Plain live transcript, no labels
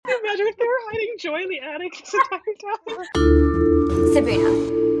enjoy the attic this entire time. Sabrina.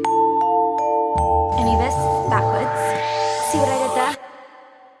 Anubis, backwards. See what I did there?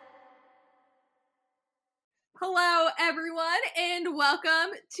 Hello, everyone, and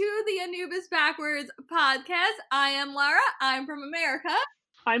welcome to the Anubis Backwards podcast. I am Lara. I'm from America.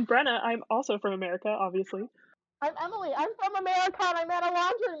 I'm Brenna. I'm also from America, obviously. I'm Emily. I'm from America and I'm at a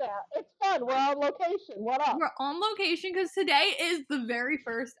laundromat. It's fun. We're on location. What up? We're on location because today is the very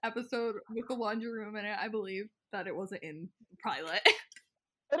first episode with the laundry room in it. I believe that it wasn't in the pilot.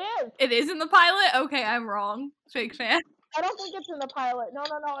 It is. It is in the pilot? Okay, I'm wrong. Fake fan. I don't think it's in the pilot. No,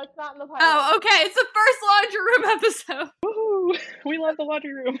 it's not in the pilot. Oh, okay. It's the first laundry room episode. Woohoo! We love the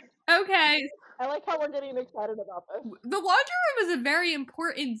laundry room. Okay. I like how we're getting excited about this. The laundry room is a very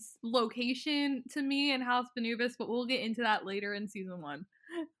important location to me in House of Anubis, but we'll get into that later in season 1.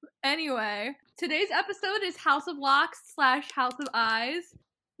 Anyway, today's episode is House of Locks / House of Eyes.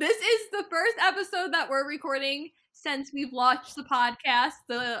 This is the first episode that we're recording since we've launched the podcast.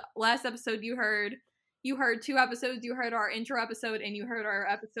 The last episode you heard 2 episodes. You heard our intro episode and you heard our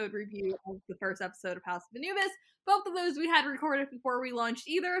episode review of the first episode of House of Anubis. Both of those we had recorded before we launched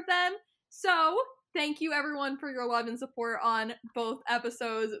either of them. So, thank you everyone for your love and support on both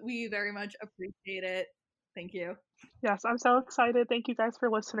episodes. We very much appreciate it. Thank you. Yes, I'm so excited. Thank you guys for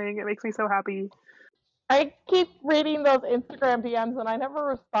listening. It makes me so happy. I keep reading those Instagram DMs and I never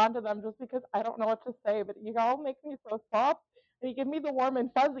respond to them just because I don't know what to say, but you all make me so soft and you give me the warm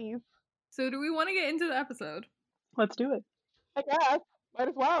and fuzzies. So, do we want to get into the episode? Let's do it. I guess. Might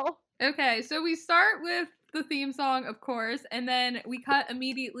as well. Okay, so we start with the theme song, of course, and then we cut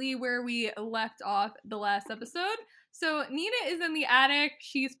immediately where we left off the last episode. So Nina is in the attic,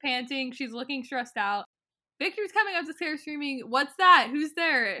 she's panting, she's looking stressed out. Victor's coming up the stairs screaming, "What's that? Who's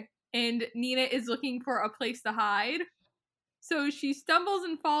there?" And Nina is looking for a place to hide. So she stumbles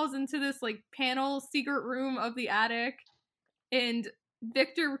and falls into this panel secret room of the attic, and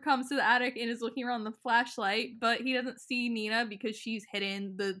Victor comes to the attic and is looking around the flashlight, but he doesn't see Nina because she's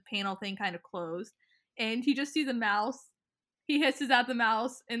hidden. The panel thing kind of closed. And he just sees a mouse. He hisses at the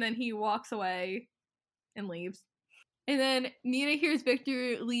mouse, and then he walks away and leaves. And then Nina hears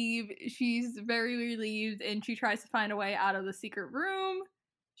Victor leave. She's very relieved, and she tries to find a way out of the secret room.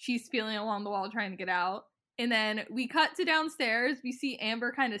 She's feeling along the wall trying to get out. And then we cut to downstairs. We see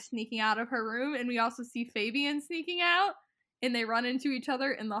Amber kind of sneaking out of her room, and we also see Fabian sneaking out. And they run into each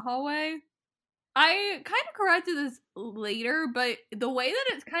other in the hallway. I kind of corrected this later, but the way that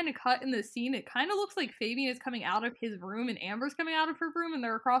it's kind of cut in this scene, it kind of looks like Fabian is coming out of his room and Amber's coming out of her room, and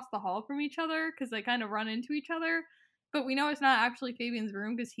they're across the hall from each other because they kind of run into each other. But we know it's not actually Fabian's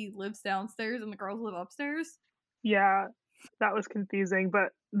room because he lives downstairs and the girls live upstairs. Yeah, that was confusing. But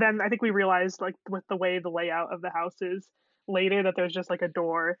then I think we realized, with the way the layout of the house is later, that there's just a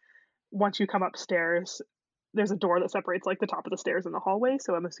door. Once you come upstairs, there's a door that separates the top of the stairs and the hallway,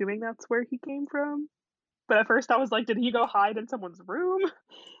 so I'm assuming that's where he came from. But at first I was like, did he go hide in someone's room?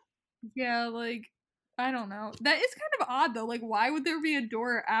 Yeah, I don't know. That is kind of odd though. Why would there be a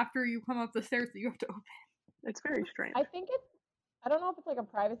door after you come up the stairs that you have to open? It's very strange. I don't know if it's a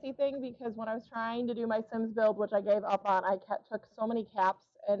privacy thing, because when I was trying to do my Sims build, which I gave up on, I took so many caps,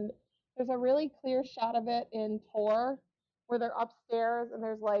 and there's a really clear shot of it in Tor where they're upstairs and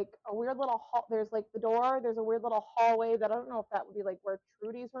there's a weird little there's the door, there's a weird little hallway that I don't know if that would be where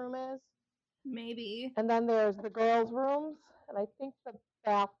Trudy's room is. Maybe. And then there's the girls' rooms, and I think the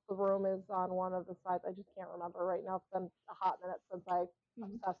bathroom is on one of the sides. I just can't remember right now. It's been a hot minute since I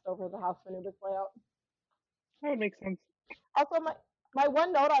obsessed over the House of Anubis layout. That would make sense. Also, my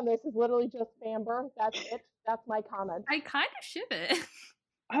one note on this is literally just Amber. That's it. That's my comment. I kind of ship it.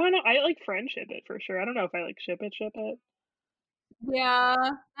 I don't know. I friendship it for sure. I don't know if I ship it. Yeah,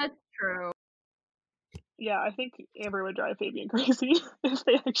 that's true. Yeah, I think Amber would drive Fabian crazy if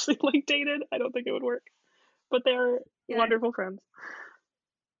they actually dated. I don't think it would work. But they're wonderful friends.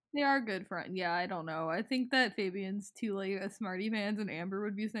 They are good friends. Yeah, I don't know. I think that Fabian's too a smarty pants and Amber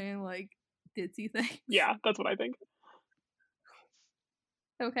would be saying ditzy things. Yeah, that's what I think.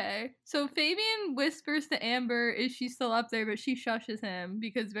 Okay. So Fabian whispers to Amber, is she still up there? But she shushes him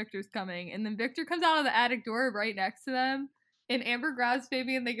because Victor's coming. And then Victor comes out of the attic door right next to them. And Amber grabs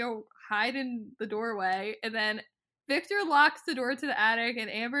Fabian. They go hide in the doorway. And then Victor locks the door to the attic.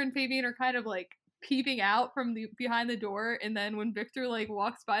 And Amber and Fabian are kind of peeping out from behind the door. And then when Victor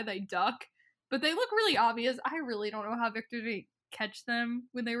walks by, they duck. But they look really obvious. I really don't know how Victor didn't catch them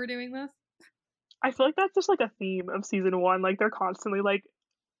when they were doing this. I feel that's just a theme of season 1. They're constantly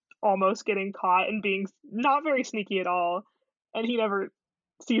almost getting caught and being not very sneaky at all, and he never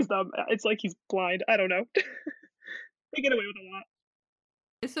sees them. It's he's blind. I don't know. They get away with a lot.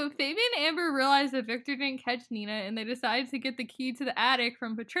 So Fabian and Amber realize that Victor didn't catch Nina, and they decide to get the key to the attic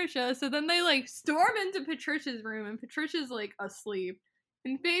from Patricia. So then they like storm into Patricia's room, and Patricia's like asleep.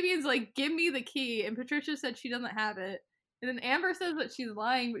 And Fabian's like, "Give me the key," and Patricia said she doesn't have it. And then Amber says that she's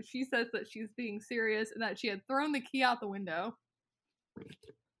lying, but she says that she's being serious and that she had thrown the key out the window.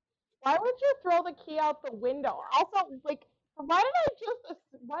 Why would you throw the key out the window? Also, like, why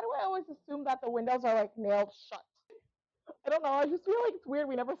do I always assume that the windows are like nailed shut? I don't know. I just feel like it's weird.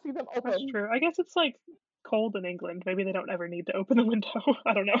 We never see them open. That's true. I guess it's like cold in England. Maybe they don't ever need to open the window.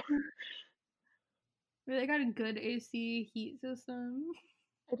 I don't know. They got a good AC heat system.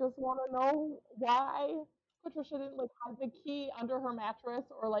 I just want to know why Patricia didn't like hide the key under her mattress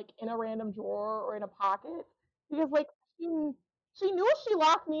or like in a random drawer or in a pocket, because like she knew she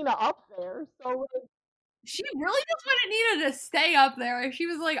locked Nina up there. So like, She really just wanted Nina to stay up there. She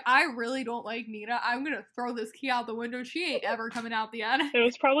was like, "I really don't like Nina. I'm gonna throw this key out the window. She ain't ever coming out the attic." It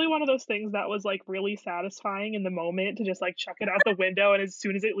was probably one of those things that was like really satisfying in the moment to just like chuck it out the window, and as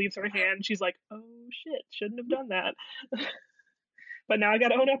soon as it leaves her hand, she's like, "Oh shit, shouldn't have done that." But now I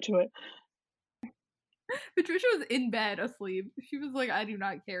gotta own up to it. Patricia was in bed asleep. She was like, "I do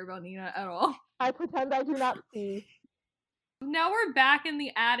not care about Nina at all." I pretend I do not see. Now we're back in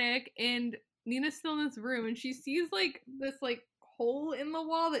the attic, and Nina's still in this room, and she sees like this like hole in the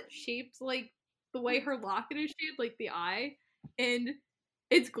wall that's shaped like the way her locket is shaped, like the eye, and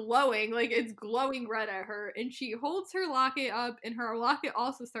it's glowing red at her, and she holds her locket up, and her locket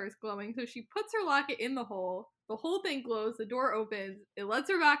also starts glowing. So she puts her locket in the whole thing glows, the door opens, it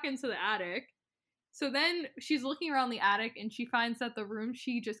lets her back into the attic. So then she's looking around the attic, and she finds that the room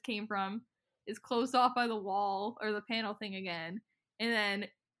she just came from is closed off by the wall or the panel thing again. And then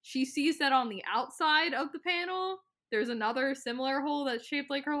she sees that on the outside of the panel, there's another similar hole that's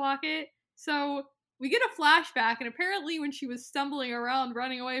shaped like her locket. So we get a flashback, and apparently when she was stumbling around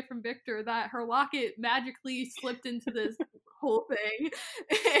running away from Victor, that her locket magically slipped into this whole thing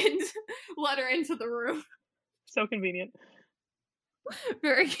and let her into the room. So convenient.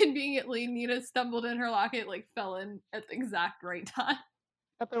 Very conveniently, Nina stumbled in her locket, like fell in at the exact right time.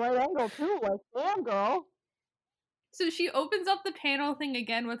 At the right angle too, like damn girl. So she opens up the panel thing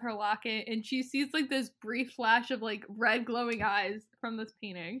again with her locket, and she sees like this brief flash of like red glowing eyes from this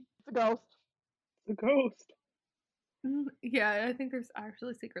painting. It's a ghost. The ghost. Yeah, I think there's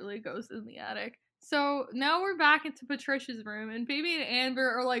actually secretly a ghost in the attic. So now we're back into Patricia's room, and Baby and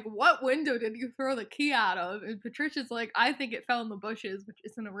Amber are like, "What window did you throw the key out of?" And Patricia's like, "I think it fell in the bushes," which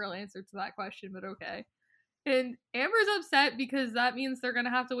isn't a real answer to that question, but okay. And Amber's upset because that means they're gonna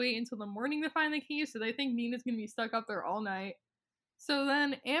have to wait until the morning to find the key, so they think Nina's gonna be stuck up there all night. So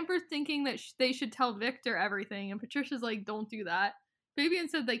then Amber's thinking that they should tell Victor everything, and Patricia's like, "Don't do that." Fabian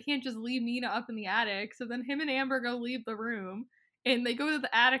said they can't just leave Nina up in the attic, so then him and Amber go leave the room, and they go to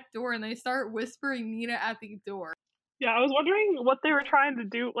the attic door, and they start whispering Nina at the door. Yeah, I was wondering what they were trying to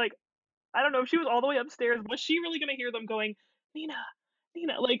do. Like, I don't know if she was all the way upstairs. Was she really gonna hear them going, "Nina,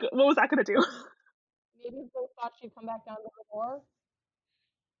 Nina"? Like, what was that gonna do? Maybe they thought she'd come back down to the door.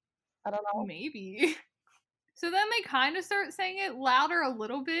 I don't know. Maybe. So then they kind of start saying it louder a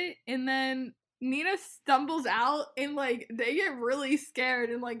little bit, and then Nina stumbles out, and like they get really scared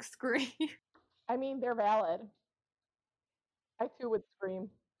and like scream. I mean, they're valid. I too would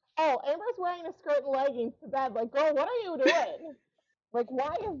scream. Oh, Amber's wearing a skirt and leggings to bed. Like, girl, what are you doing? Like,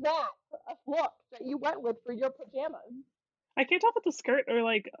 why is that a look that you went with for your pajamas? I can't tell if it's a skirt or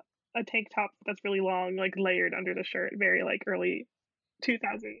like a tank top that's really long, like layered under the shirt. Very like early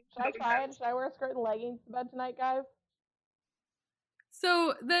 2000s. Should I try it? Should I wear a skirt and leggings to bed tonight, guys?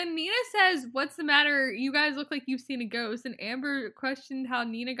 So then Nina says, "What's the matter? You guys look like you've seen a ghost." And Amber questioned how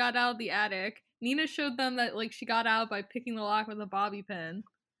Nina got out of the attic. Nina showed them that like she got out by picking the lock with a bobby pin.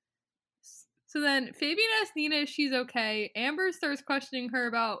 So then Fabian asks Nina if she's okay. Amber starts questioning her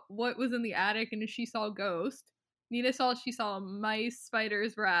about what was in the attic and if she saw a ghost. Nina she saw mice,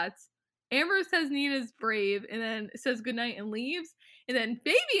 spiders, rats. Amber says Nina's brave and then says goodnight and leaves. And then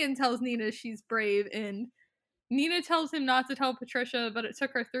Fabian tells Nina she's brave, and Nina tells him not to tell Patricia, but it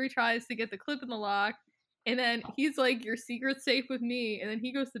took her 3 tries to get the clip in the lock. And then he's like, "Your secret's safe with me." And then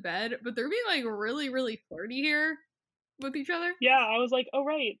he goes to bed. But they're being like really, really flirty here with each other. Yeah, I was like, oh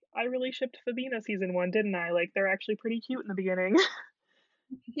right, I really shipped Fabina season 1, didn't I? Like, they're actually pretty cute in the beginning.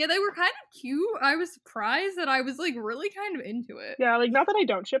 Yeah, they were kind of cute. I was surprised that I was like really kind of into it. Yeah, like not that I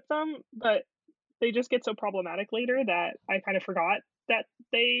don't ship them, but they just get so problematic later that I kind of forgot that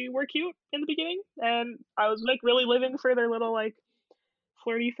they were cute in the beginning, and I was like really living for their little like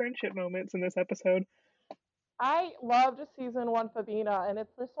flirty friendship moments in this episode. I loved season 1 Fabina, and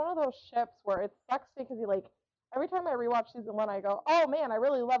it's just one of those ships where it sucks because you like Every time I rewatch season 1, I go, oh man, I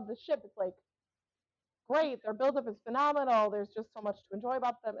really love this ship. It's like great. Their buildup is phenomenal. There's just so much to enjoy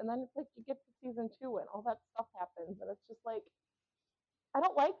about them. And then it's like you get to season 2 and all that stuff happens, and it's just like I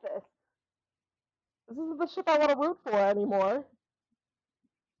don't like this. This isn't the ship I want to root for anymore.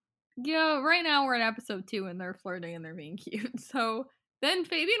 Yeah, right now we're in episode 2 and they're flirting and they're being cute. So then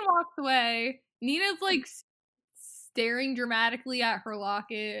Fabian walks away. Nina's like staring dramatically at her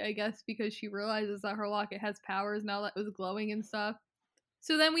locket, I guess because she realizes that her locket has powers now that it was glowing and stuff.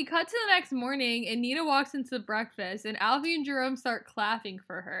 So then we cut to the next morning and Nina walks into breakfast and Alfie and Jerome start clapping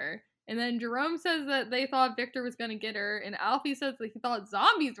for her. And then Jerome says that they thought Victor was going to get her, and Alfie says that he thought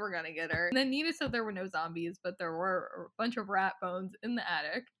zombies were going to get her. And then Nina said there were no zombies, but there were a bunch of rat bones in the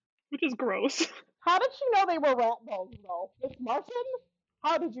attic. Which is gross. How did she know they were rat bones, though? Miss Martin?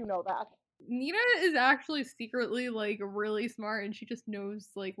 How did you know that? Nina is actually secretly, like, really smart, and she just knows,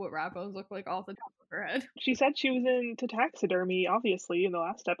 like, what rat bones look like off the top of her head. She said she was into taxidermy, obviously, in the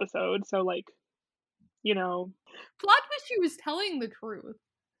last episode, so, like, you know. Plot twist, she was telling the truth.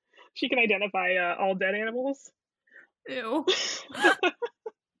 She can identify all dead animals. Ew.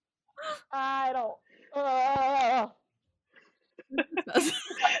 I don't.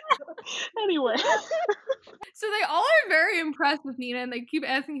 Anyway. So they all are very impressed with Nina, and they keep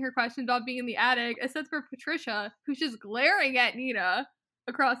asking her questions about being in the attic, except for Patricia, who's just glaring at Nina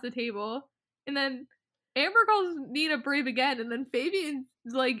across the table. And then Amber calls Nina brave again, and then Fabian's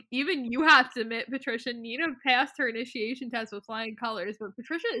like, even you have to admit, Patricia, Nina passed her initiation test with flying colors, but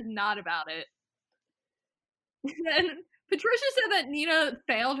Patricia is not about it. And Patricia said that Nina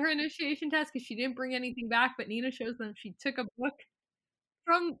failed her initiation test because she didn't bring anything back, but Nina shows them she took a book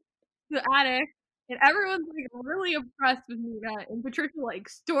from the attic, and everyone's like really impressed with Nina, and Patricia like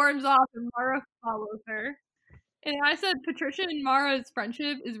storms off and Mara follows her. And I said Patricia and Mara's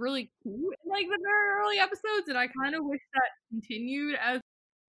friendship is really cute in like the very early episodes, and I kind of wish that continued as.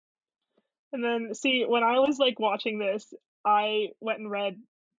 And then, see, when I was like watching this, I went and read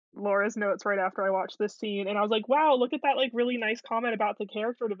Laura's notes right after I watched this scene, and I was like, wow, look at that like really nice comment about the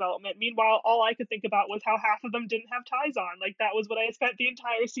character development. Meanwhile, all I could think about was how half of them didn't have ties on. Like, that was what I spent the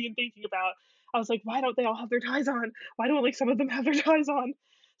entire scene thinking about. I was like, why don't they all have their ties on? Why don't like some of them have their ties on?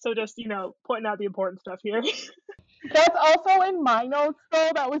 So just, you know, pointing out the important stuff here. That's also in my notes,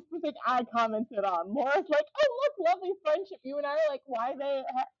 though. That was the thing I commented on. Laura's like, oh, look, lovely friendship. You and I are like, why they...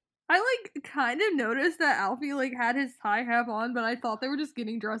 I like kind of noticed that Alfie like had his tie half on, but I thought they were just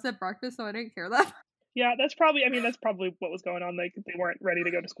getting dressed at breakfast, so I didn't care that. Yeah, that's probably what was going on. Like, they weren't ready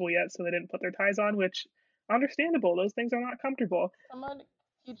to go to school yet, so they didn't put their ties on, which, understandable. Those things are not comfortable. Someone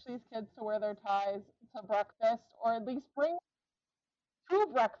teach these kids to wear their ties to breakfast, or at least bring to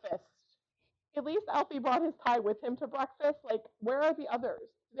breakfast. At least Alfie brought his tie with him to breakfast. Like, where are the others?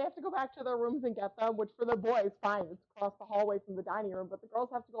 Do they have to go back to their rooms and get them? Which for the boys, fine, it's across the hallway from the dining room, but the girls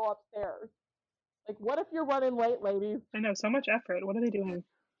have to go upstairs. Like, what if you're running late, ladies? I know, so much effort. What are they doing?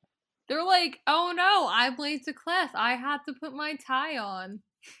 They're like, oh no, I'm late to class. I had to put my tie on.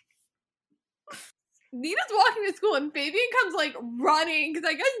 Nina's walking to school and Fabian comes like running because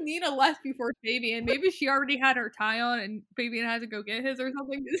I guess Nina left before Fabian. Maybe she already had her tie on and Fabian had to go get his or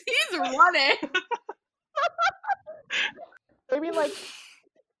something. He's running. Fabian like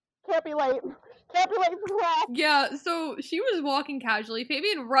can't be late. Can't be late for class. Yeah, so she was walking casually.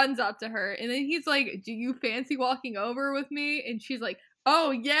 Fabian runs up to her and then he's like, do you fancy walking over with me? And she's like,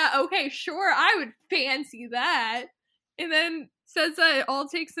 oh yeah, okay, sure, I would fancy that. And then says that it all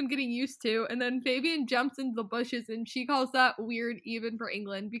takes some getting used to, and then Fabian jumps into the bushes and she calls that weird even for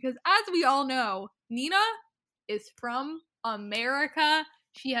England because as we all know, Nina is from America.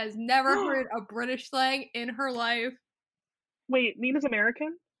 She has never heard a British slang in her life. Wait, Nina's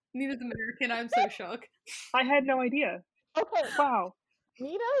American? Nina's American, I'm so shook. I had no idea. Okay. Wow.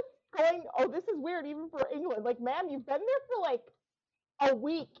 Nina's going, oh, this is weird even for England. Like, ma'am, you've been there for like a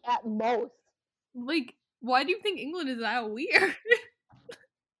week at most. Like, why do you think England is that weird?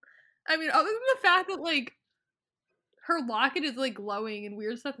 I mean, other than the fact that, like, her locket is, like, glowing and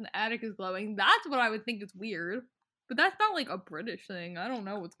weird stuff in the attic is glowing, that's what I would think is weird. But that's not, like, a British thing. I don't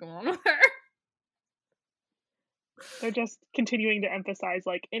know what's going on with her. They're just continuing to emphasize,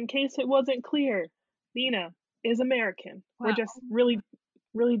 like, in case it wasn't clear, Nina is American. Wow. We're just really,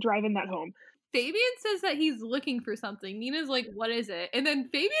 really driving that home. Fabian says that he's looking for something. Nina's like, what is it? And then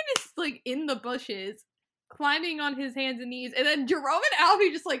Fabian is, like, in the bushes, climbing on his hands and knees, and then Jerome and Alfie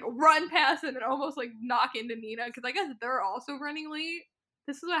just like run past him and almost like knock into Nina because I guess they're also running late.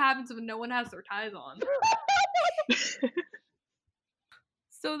 This is what happens when no one has their ties on.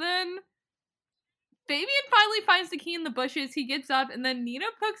 So then Fabian finally finds the key in the bushes. He gets up, and then Nina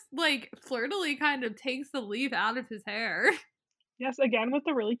puts, like, flirtily kind of takes the leaf out of his hair. Yes, again with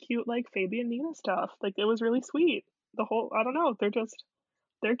the really cute, like, Fabian Nina stuff. Like, it was really sweet. The whole, I don't know,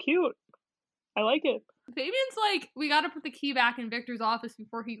 they're cute. I like it. Fabian's like, we gotta put the key back in Victor's office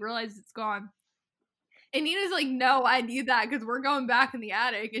before he realizes it's gone. And Nina's like, no, I need that because we're going back in the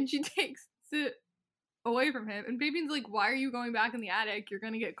attic. And she takes it away from him. And Fabian's like, why are you going back in the attic? You're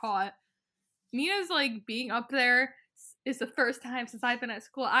gonna get caught. Nina's like, being up there is the first time since I've been at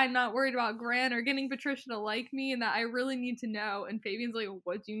school. I'm not worried about Gran or getting Patricia to like me and that I really need to know. And Fabian's like,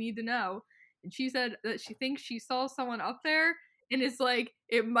 what do you need to know? And she said that she thinks she saw someone up there and it's like,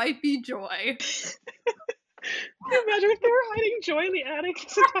 it might be Joy. Can you imagine if they were hiding Joy in the attic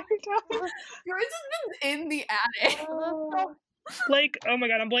this entire time? Joy's just been in the attic. Like, oh my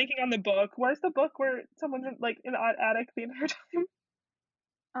god, I'm blanking on the book. Where's the book where someone's in, like, in the attic the entire time?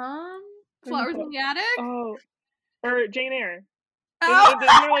 Flowers in the Attic? Oh. Or Jane Eyre. Oh. Isn't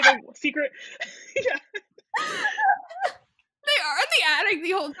there like a secret? Yeah. They are in the attic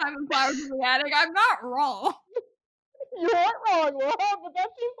the whole time in Flowers in the Attic. I'm not wrong. You aren't wrong, Laura, but that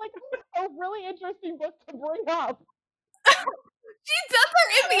seems like a really interesting book to bring up. She said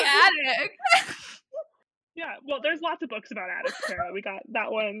they're in the attic. Yeah, well, there's lots of books about attics, Sarah. We got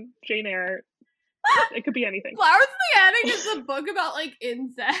that one, Jane Eyre. It could be anything. Flowers in the Attic is a book about, like,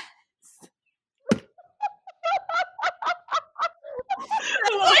 incest. That's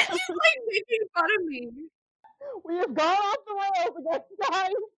why she's, like, making fun of me. We have gone off the rails again,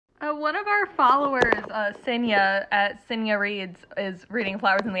 guys. One of our followers, Sinya, at Sinya Reads, is reading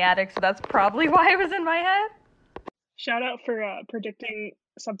Flowers in the Attic, so that's probably why it was in my head. Shout out for predicting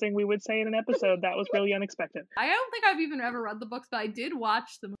something we would say in an episode that was really unexpected. I don't think I've even ever read the books, but I did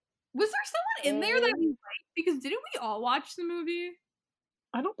watch the movie. Was there someone in there that we liked? Because didn't we all watch the movie?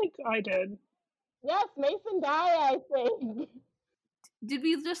 I don't think I did. Yes, Mason Dye, I think. Did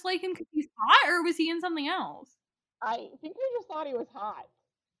we just like him because he's hot, or was he in something else? I think we just thought he was hot.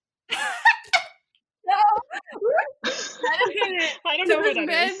 No, I don't know who this that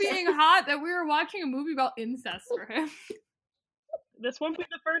man is. being hot that we were watching a movie about incest for him. This won't be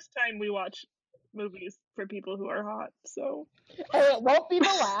the first time we watch movies for people who are hot, so. And it won't be the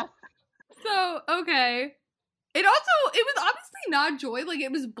last. So, okay. It was obviously not Joy. Like,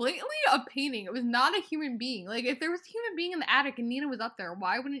 it was blatantly a painting. It was not a human being. Like, if there was a human being in the attic and Nina was up there,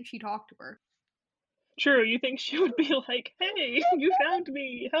 why wouldn't she talk to her? True, you think she would be like, hey, you found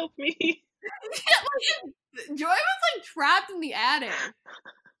me, help me. Yeah, like, Joy was, like, trapped in the attic.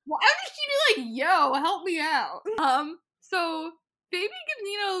 Why would she be like, yo, help me out? So Baby gives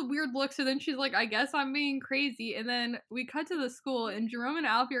Nina a weird look, so then she's like, I guess I'm being crazy. And then we cut to the school, and Jerome and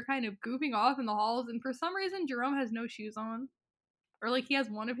Alfie are kind of goofing off in the halls, and for some reason, Jerome has no shoes on. Or, like, he has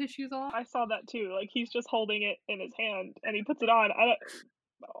one of his shoes off. I saw that, too. Like, he's just holding it in his hand, and he puts it on.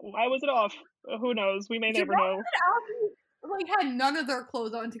 Why was it off? Who knows? We may never know. And Alfie, like, had none of their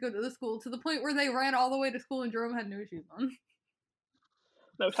clothes on to go to the school, to the point where they ran all the way to school, and Jerome had no shoes on.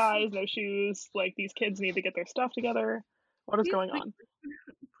 No ties, no shoes. Like, these kids need to get their stuff together. What is going on?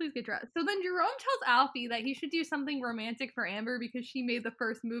 Please get dressed. So then Jerome tells Alfie that he should do something romantic for Amber because she made the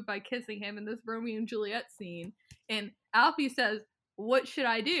first move by kissing him in this Romeo and Juliet scene. And Alfie says, what should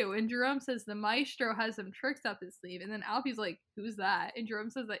I do? And Jerome says the maestro has some tricks up his sleeve. And then Alfie's like, who's that? And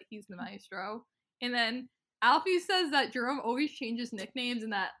Jerome says that he's the maestro. And then Alfie says that Jerome always changes nicknames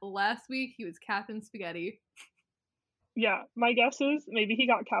and that last week he was Captain Spaghetti. Yeah, my guess is maybe he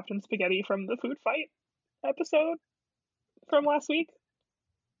got Captain Spaghetti from the food fight episode from last week.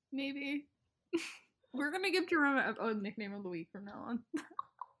 Maybe. We're gonna give Jerome a nickname of the week from now on.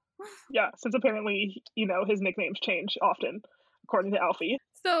 Yeah, since apparently, his nicknames change often, according to Alfie.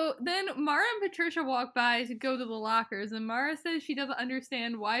 So then Mara and Patricia walk by to go to the lockers, and Mara says she doesn't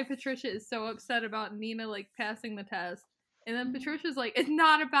understand why Patricia is so upset about Nina, like, passing the test. And then Patricia's like, it's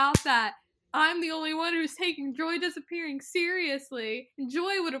not about that. I'm the only one who's taking Joy disappearing seriously. And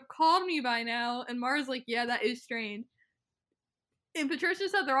Joy would have called me by now. And Mara's like, yeah, that is strange. And Patricia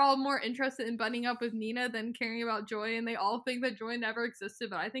said they're all more interested in butting up with Nina than caring about Joy, and they all think that Joy never existed,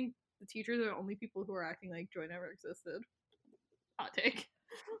 but I think the teachers are the only people who are acting like Joy never existed. Hot take.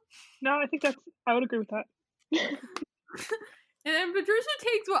 No, I would agree with that. And then Patricia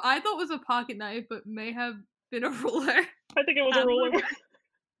takes what I thought was a pocket knife, but may have been a ruler. I think it was a ruler.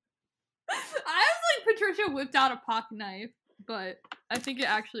 I was like, Patricia whipped out a pocket knife, but I think it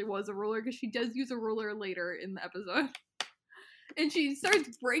actually was a ruler, because she does use a ruler later in the episode. And she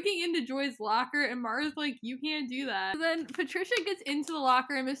starts breaking into Joy's locker, and Mara's like, you can't do that. So then Patricia gets into the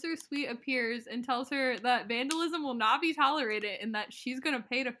locker, and Mr. Sweet appears and tells her that vandalism will not be tolerated and that she's gonna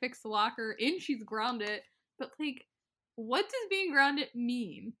pay to fix the locker and she's grounded. But, like, what does being grounded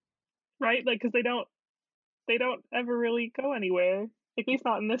mean? Right? Like, because they don't ever really go anywhere. At least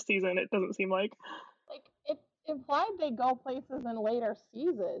not in this season, it doesn't seem like. Like, it implied they go places in later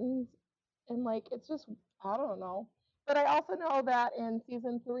seasons, and like it's just, I don't know. But I also know that in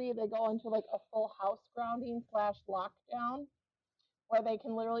season 3 they go into like a full house grounding / lockdown, where they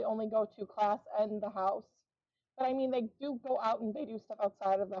can literally only go to class and the house. But I mean, they do go out and they do stuff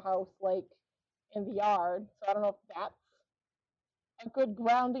outside of the house, like in the yard. So I don't know if that's a good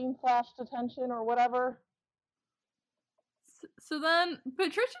grounding / detention or whatever. So then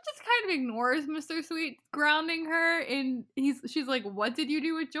Patricia just kind of ignores Mr. Sweet grounding her, and she's like, what did you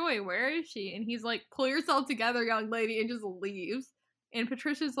do with Joy? Where is she? And he's like, pull yourself together, young lady, and just leaves. And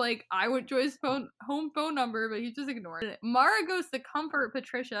Patricia's like, I want Joy's home phone number, but he just ignored it. Mara goes to comfort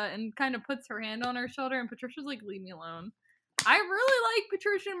Patricia and kind of puts her hand on her shoulder, and Patricia's like, leave me alone. I really like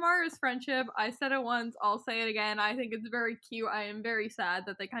Patricia and Mara's friendship. I said it once, I'll say it again. I think it's very cute. I am very sad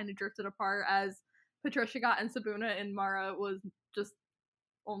that they kind of drifted apart as Patricia got in Sabuna and Mara was just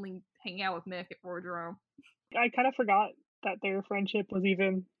only hanging out with Mick or Jerome. I kind of forgot that their friendship was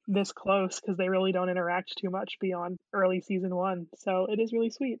even this close because they really don't interact too much beyond early season 1. So it is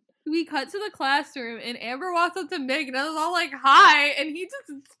really sweet. We cut to the classroom and Amber walks up to Mick and I was all like, hi, and he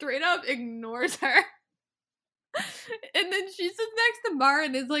just straight up ignores her. And then she sits next to Mara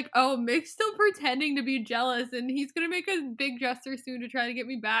and is like, oh, Mick's still pretending to be jealous and he's gonna make a big gesture soon to try to get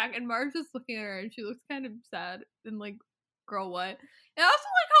me back. And Mara's just looking at her and she looks kind of sad and like, girl, what? And I also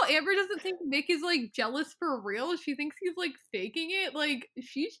like how Amber doesn't think Mick is like jealous for real. She thinks he's like faking it. Like,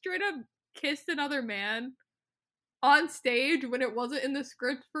 she straight up kissed another man on stage when it wasn't in the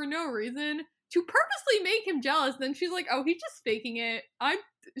script for no reason to purposely make him jealous. Then she's like, oh, he's just faking it. I'm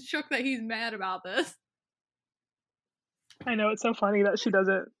shook that he's mad about this. I know, it's so funny that it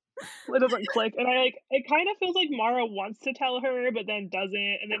doesn't click. And it kind of feels like Mara wants to tell her, but then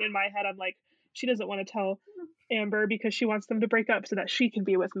doesn't. And then in my head, I'm like, she doesn't want to tell Amber because she wants them to break up so that she can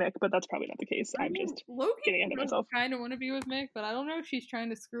be with Mick, but that's probably not the case. I'm just getting ahead of myself. Kind of want to be with Mick, but I don't know if she's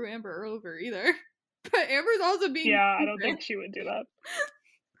trying to screw Amber over either. But Amber's also being stupid. I don't think she would do that.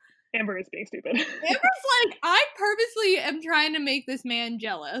 Amber is being stupid. Amber's like, I purposely am trying to make this man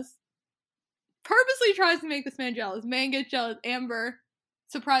jealous. Purposely tries to make this man jealous. Man gets jealous. Amber,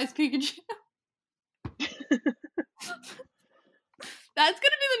 surprise Pikachu. That's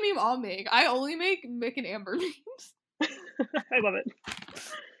gonna be the meme I'll make. I only make Mick and Amber memes. I love it.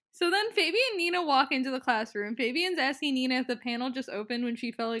 So then Fabi and Nina walk into the classroom. Fabian's asking Nina if the panel just opened when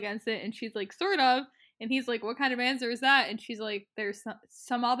she fell against it, and she's like, sort of. And he's like, what kind of answer is that? And she's like, there's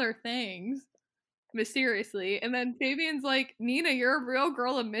some other things. Mysteriously. And then Fabian's like, Nina, you're a real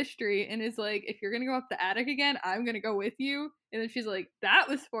girl of mystery. And is like, if you're gonna go up the attic again, I'm gonna go with you. And then she's like, that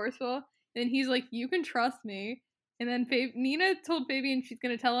was forceful. And he's like, you can trust me. And then Nina told Fabian she's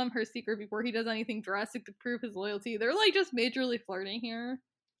gonna tell him her secret before he does anything drastic to prove his loyalty. They're like just majorly flirting here.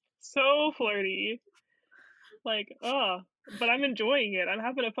 So flirty. Like, but I'm enjoying it. I'm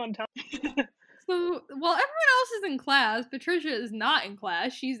having a fun time. So, while everyone else is in class, Patricia is not in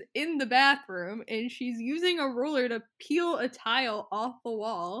class. She's in the bathroom, and she's using a ruler to peel a tile off the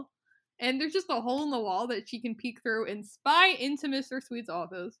wall. And there's just a hole in the wall that she can peek through and spy into Mr. Sweet's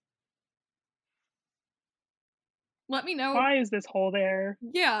office. Let me know. Why is this hole there?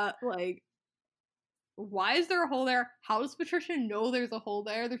 Yeah, like, why is there a hole there? How does Patricia know there's a hole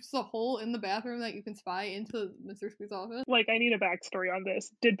there? There's just a hole in the bathroom that you can spy into Mr. Sweet's office. Like, I need a backstory on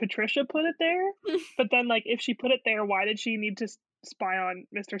this. Did Patricia put it there? But then, like, if she put it there, why did she need to spy on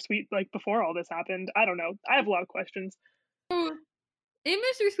Mr. Sweet, like, before all this happened? I don't know. I have a lot of questions. So, in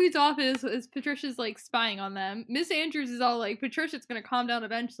Mr. Sweet's office, is Patricia's, like, spying on them. Miss Andrews is all like, Patricia's gonna calm down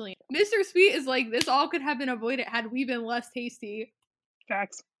eventually. Mr. Sweet is like, this all could have been avoided had we been less tasty.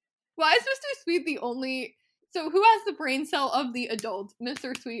 Facts. Why is Mr. Sweet the only... So who has the brain cell of the adults?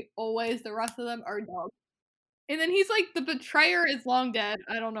 Mr. Sweet, always. The rest of them are dogs. And then he's like, the betrayer is long dead.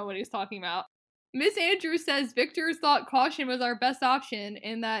 I don't know what he's talking about. Miss Andrews says Victor's thought caution was our best option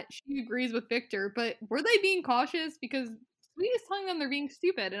and that she agrees with Victor. But were they being cautious? Because Sweet is telling them they're being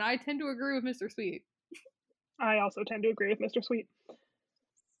stupid, and I tend to agree with Mr. Sweet. I also tend to agree with Mr. Sweet.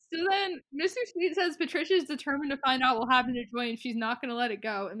 So then Mr. Sweet says Patricia's determined to find out what happened to Joy and she's not going to let it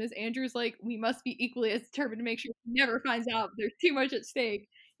go. And Miss Andrews like, we must be equally as determined to make sure she never finds out. There's too much at stake.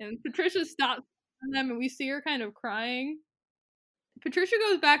 And Patricia stops them and we see her kind of crying. Patricia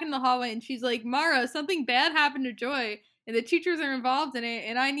goes back in the hallway and she's like, Mara, something bad happened to Joy. and the teachers are involved in it,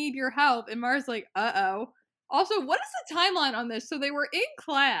 and I need your help. And Mara's like, uh-oh. Also, what is the timeline on this? So they were in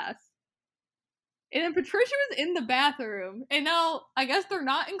class, and then Patricia was in the bathroom, and now I guess they're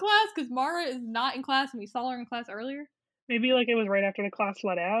not in class because Mara is not in class, and we saw her in class earlier. Maybe like it was right after the class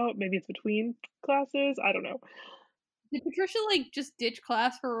let out. Maybe it's between classes. I don't know. Did Patricia like just ditch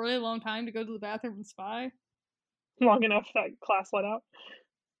class for a really long time to go to the bathroom and spy? Long enough that class let out.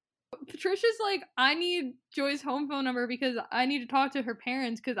 Patricia's like, I need Joy's home phone number because I need to talk to her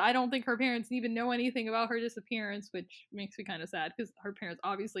parents because I don't think her parents even know anything about her disappearance, which makes me kind of sad because her parents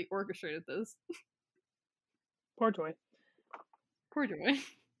obviously orchestrated this. Poor Joy. Poor Joy.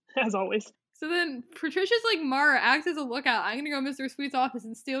 As always. So then Patricia's like, Mara, act as a lookout. I'm gonna go to Mr. Sweet's office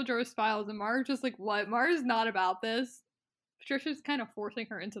and steal Joe's files. And Mara's just like, what? Mara's not about this. Patricia's kind of forcing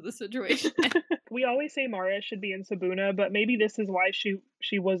her into the situation. We always say Mara should be in Sabuna, but maybe this is why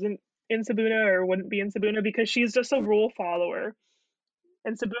she wasn't in Sabuna or wouldn't be in Sabuna, because she's just a rule follower.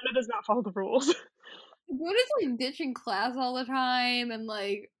 And Sabuna does not follow the rules. Sabuna's like ditching class all the time and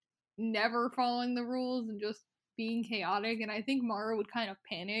like never following the rules and just being chaotic, and I think Mara would kind of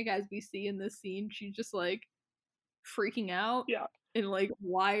panic as we see in this scene. She's just like freaking out. Yeah. And like,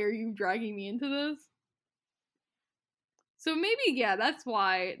 why are you dragging me into this? So maybe, yeah, that's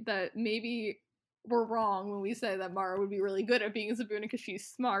why that maybe we're wrong when we say that Mara would be really good at being a Sabuna because she's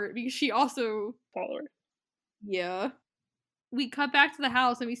smart, because she also Follower. Yeah. We cut back to the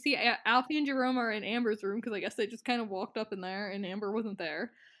house and we see Alfie and Jerome are in Amber's room because I guess they just kind of walked up in there and Amber wasn't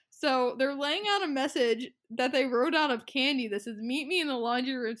there. So they're laying out a message that they wrote out of candy that says, meet me in the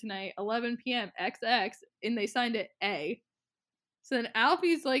laundry room tonight, 11 p.m. XX, and they signed it A. So then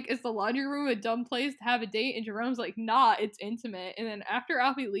Alfie's like, is the laundry room a dumb place to have a date? And Jerome's like, nah, it's intimate. And then after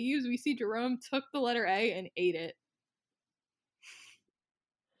Alfie leaves, we see Jerome took the letter A and ate it.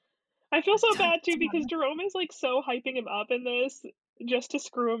 I feel so bad too because Jerome is like so hyping him up in this just to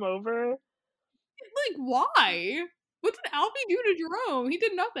screw him over. Like, why? What did Alfie do to Jerome? He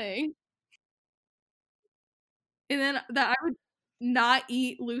did nothing. And then that I would not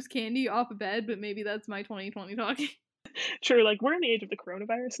eat loose candy off of bed, but maybe that's my 2020 talking. True, like we're in the age of the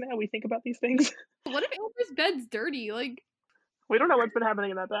coronavirus now. We think about these things. What if Amber's bed's dirty? Like, we don't know what's been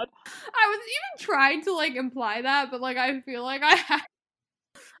happening in that bed. I was even trying to like imply that, but like I feel like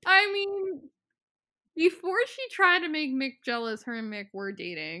I mean, before she tried to make Mick jealous, her and Mick were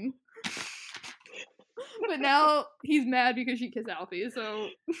dating. But now he's mad because she kissed Alfie, so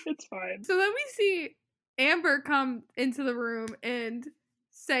it's fine. So then we see Amber come into the room and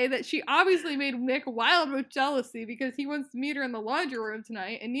say that she obviously made Mick wild with jealousy because he wants to meet her in the laundry room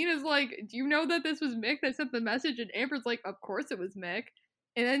tonight. And Nina's like, do you know that this was Mick that sent the message? And Amber's like, of course it was Mick.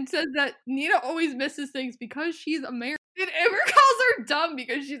 And then says that Nina always misses things because she's American. And Amber calls her dumb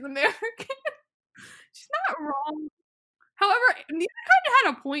because she's American. She's not wrong. However, Nina kind of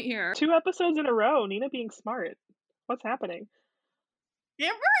had a point here. 2 episodes in a row, Nina being smart. What's happening?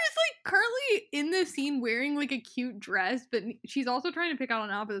 Amber is like currently in this scene wearing like a cute dress, but she's also trying to pick out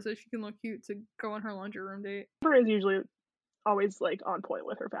an outfit so she can look cute to go on her laundry room date. Amber is usually always like on point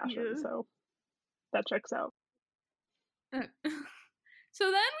with her fashion, so that checks out. So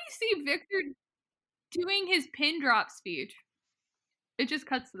then we see Victor doing his pin drop speech. It just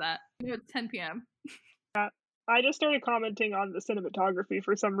cuts to that. It's 10 p.m. Yeah, I just started commenting on the cinematography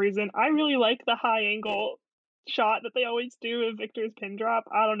for some reason. I really like the high angle shot that they always do of Victor's pin drop.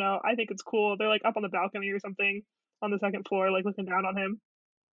 I don't know. I think it's cool. They're like up on the balcony or something on the second floor, like looking down on him.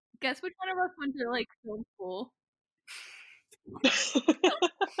 Guess which one of us went to like film school?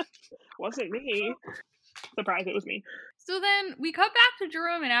 Wasn't me. Surprised it was me. So then we cut back to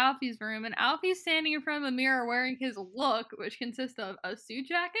Jerome in Alfie's room, and Alfie's standing in front of a mirror wearing his look, which consists of a suit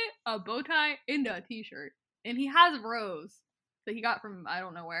jacket, a bow tie, and a t-shirt. And he has a rose that he got from I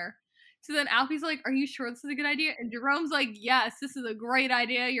don't know where. So then Alfie's like, are you sure this is a good idea? And Jerome's like, yes, this is a great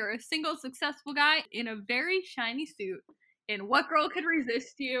idea. You're a single, successful guy in a very shiny suit. And what girl could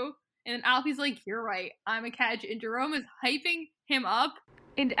resist you? And Alfie's like, you're right. I'm a catch. And Jerome is hyping him up.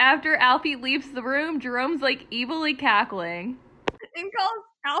 And after Alfie leaves the room, Jerome's like evilly cackling. And calls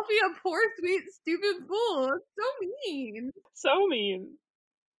Alfie a poor, sweet, stupid fool. It's so mean. So mean.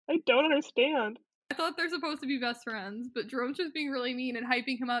 I don't understand. I thought they're supposed to be best friends, but Jerome's just being really mean and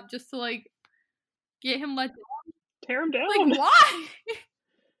hyping him up just to, like, get him let down. Tear him down. Like, why?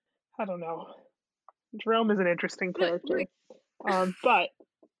 I don't know. Jerome is an interesting character. But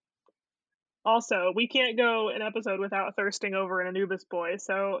also, we can't go an episode without thirsting over an Anubis boy,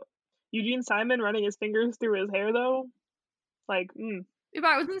 so Eugene Simon running his fingers through his hair, though? Like, If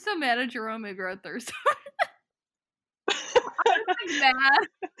I wasn't so mad at Jerome, maybe I'd thirst. I was, like, mad.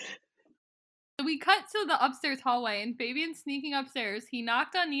 We cut to the upstairs hallway, and Fabian's sneaking upstairs. He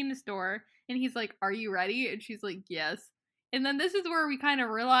knocked on Nina's door, and he's like, "Are you ready?" And she's like, "Yes." And then this is where we kind of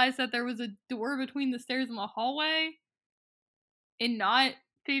realized that there was a door between the stairs and the hallway, and not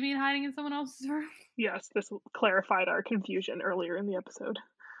Fabian hiding in someone else's room. Yes, this clarified our confusion earlier in the episode.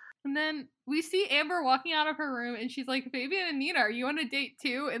 And then we see Amber walking out of her room, and she's like, "Fabian and Nina, are you on a date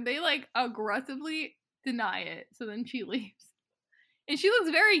too?" And they like aggressively deny it. So then she leaves, and she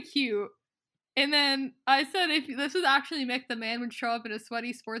looks very cute. And then I said, if this was actually Mick, the man would show up in a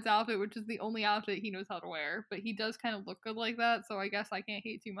sweaty sports outfit, which is the only outfit he knows how to wear. But he does kind of look good like that, so I guess I can't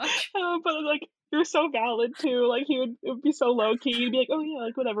hate too much. But like, you're so valid too. Like, it would be so low key. You'd be like, "Oh yeah,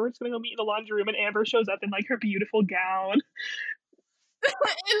 like whatever. We're just gonna go meet in the laundry room," and Amber shows up in like her beautiful gown.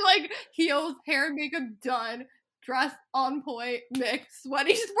 And like heels, hair and makeup done, dress on point, Mick,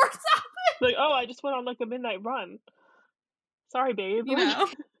 sweaty sports outfit. Like, "Oh, I just went on like a midnight run. Sorry, babe." You know.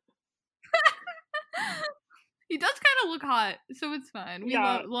 He does kind of look hot, so it's fine. We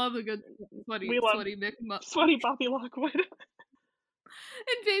love a good sweaty Mick. Sweaty Bobby Lockwood.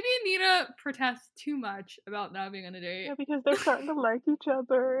 And Baby and Nina protest too much about not being on a date. Yeah, because they're starting to like each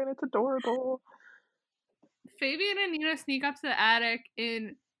other, and it's adorable. Fabian and Nina sneak up to the attic,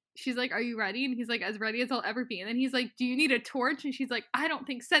 and she's like, "Are you ready?" And he's like, "As ready as I'll ever be." And then he's like, "Do you need a torch?" And she's like, "I don't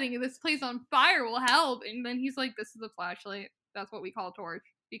think setting this place on fire will help." And then he's like, "This is a flashlight. That's what we call a torch."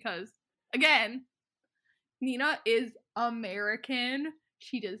 Because, again, Nina is American.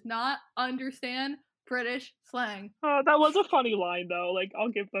 She does not understand British slang. Oh, that was a funny line, though. Like,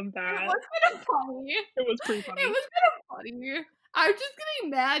 I'll give them that. It was kind of funny. It was pretty funny. It was kind of funny. I was just getting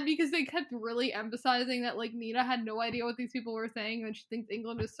mad because they kept really emphasizing that, like, Nina had no idea what these people were saying and she thinks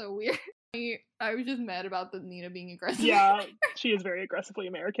England is so weird. I was just mad about the Nina being aggressive. Yeah, she is very aggressively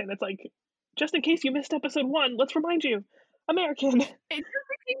American. It's like, just in case you missed episode 1, let's remind you. American. It's just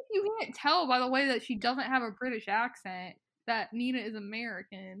in case you can't tell by the way that she doesn't have a British accent that Nina is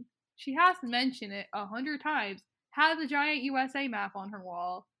American. She has to mention it 100 times. Has a giant USA map on her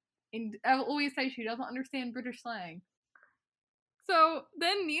wall. And I will always say she doesn't understand British slang. So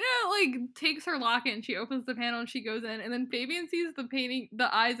then Nina, like, takes her locket and she opens the panel and she goes in. And then Fabian sees the painting,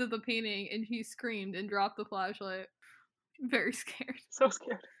 the eyes of the painting, and he screamed and dropped the flashlight. Very scared. So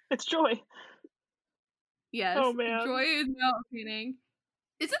scared. It's Joy. Yes. Oh, man. Joy is now a painting.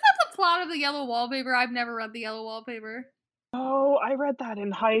 Isn't that the plot of the Yellow Wallpaper? I've never read the Yellow Wallpaper. Oh, I read that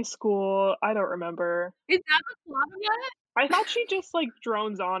in high school. I don't remember. Is that the plot of it? I thought she just, like,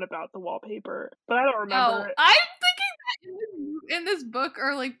 drones on about the wallpaper, but I don't remember it. I'm thinking that in this book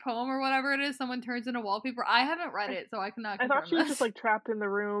or, like, poem or whatever it is, someone turns into wallpaper. I haven't read it, so I cannot confirm I thought she was just, like, trapped in the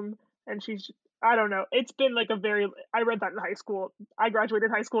room, and she's... I don't know. It's been, like, I read that in high school. I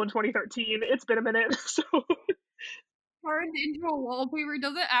graduated high school in 2013. It's been a minute, so... Turned into a wallpaper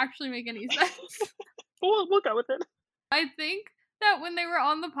doesn't actually make any sense. We'll go with it. I think that when they were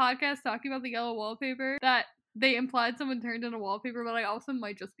on the podcast talking about the Yellow Wallpaper, that they implied someone turned into wallpaper, but I also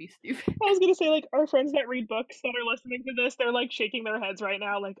might just be stupid. I was gonna say, like, our friends that read books that are listening to this, they're, like, shaking their heads right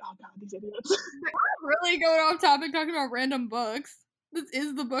now, like, oh god, these idiots. We're really going off topic talking about random books. This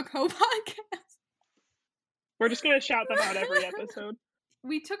is the Book Ho podcast. We're just gonna shout them out every episode.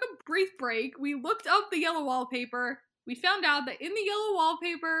 We took a brief break. We looked up the Yellow Wallpaper. We found out that in the Yellow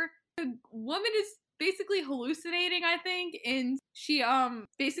Wallpaper, the woman is basically hallucinating, I think, and she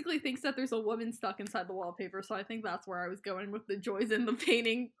basically thinks that there's a woman stuck inside the wallpaper, so I think that's where I was going with the Joys in the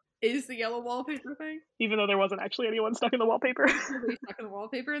painting is the Yellow Wallpaper thing. Even though there wasn't actually anyone stuck in the wallpaper. Somebody stuck in the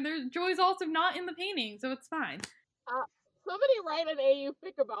wallpaper, and there's Joy's also not in the painting, so it's fine. Somebody write an AU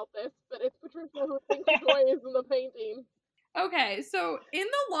fic about this, but it's Patricia who thinks Joy is in the painting. Okay, so in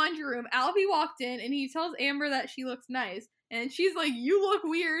the laundry room, Albie walked in, and he tells Amber that she looks nice, and she's like, "You look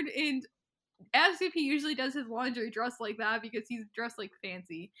weird," and as if he usually does his laundry dressed like that because he's dressed like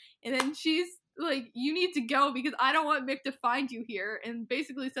fancy. And then she's like, "You need to go because I don't want Mick to find you here." And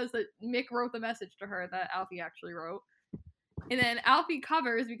basically says that Mick wrote the message to her that Alfie actually wrote. And then Alfie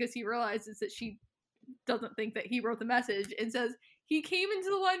covers because he realizes that she doesn't think that he wrote the message and says he came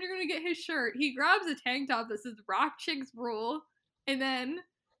into the laundry room to get his shirt. He grabs a tank top that says Rock Chicks Rule. And then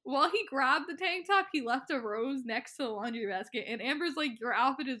while he grabbed the tank top, he left a rose next to the laundry basket. And Amber's like, "Your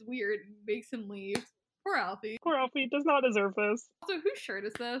outfit is weird," and makes him leave. Poor Alfie. Poor Alfie does not deserve this. Also, whose shirt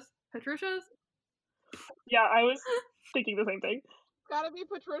is this? Patricia's? Yeah, I was thinking the same thing. Gotta be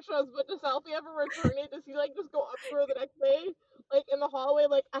Patricia's, but does Alfie ever return it? Does he, like, just go up to her the next day? Like, in the hallway,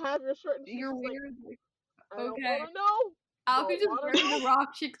 like, "I have your shirt." And she's You're just weird. Like, Okay. I don't wanna know. Alfie Don't just wanna wearing know. the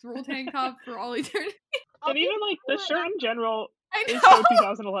Rock Chicks Rule tank top for all eternity. And even, like, the shirt in general I is so know!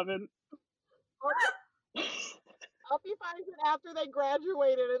 2011. Alfie finds it after they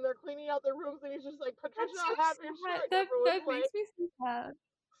graduated and they're cleaning out their rooms, and he's just like, Patricia, That's so I have your sad. shirt. That Everyone's makes like, me so sad.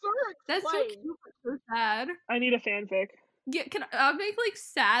 sir, That's so explain. cute, but so sad. I need a fanfic. Yeah, can I make like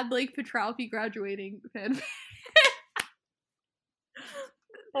sad like Petralpi graduating fanfic?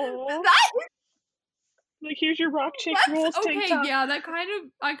 Oh, That like here's your rock chick is rules tank okay. top. Yeah, that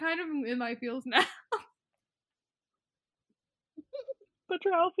I kind of am in my feels now.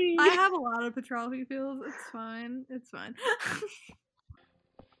 Petralpi. I have a lot of Petralpi feels. It's fine. It's fine.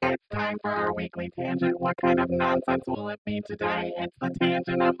 It's time for our weekly tangent. What kind of nonsense will it be today? It's the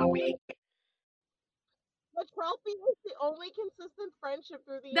tangent of the week. But Petralpi is the only consistent friendship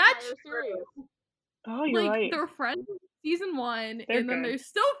through the That's entire series. Oh, you're like right. they're friends in season 1, They're and then good. they're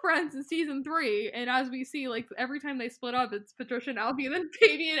still friends in season 3. And as we see, like every time they split up, it's Patricia and Alfie, and then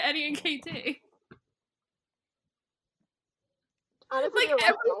Baby and Eddie and KT. Honestly, Like you're right,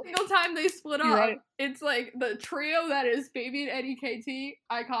 every though. single time they split You're up, right. it's like the trio that is Baby and Eddie KT,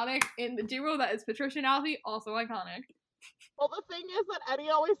 iconic, and the duo that is Patricia and Alfie, also iconic. Well, the thing is that Eddie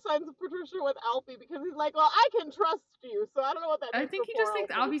always signs Patricia with Alfie because he's like, well, I can trust you, so I don't know what that I means think for he just poor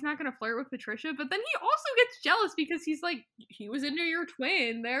thinks Alfie. Alfie's not gonna flirt with Patricia, but then he also gets jealous because he's like, he was into your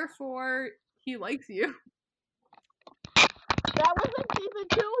twin, therefore he likes you. That was in season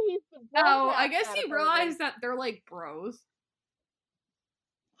 2. He's Oh, I guess he realized that they're like bros.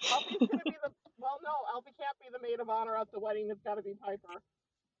 Alfie's gonna be the well, no, Alfie can't be the maid of honor at the wedding. It's got to be Piper.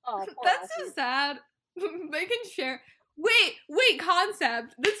 Oh, poor That's so Alfie. sad. They can share. Wait,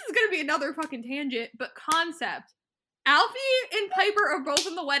 concept. This is gonna be another fucking tangent, but concept. Alfie and Piper are both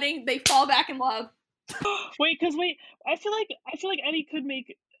in the wedding. They fall back in love. Wait, I feel like Eddie could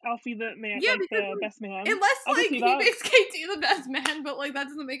make Alfie the man, Yeah, like the because, best man. Unless I can like see he that. makes KT the best man, but like that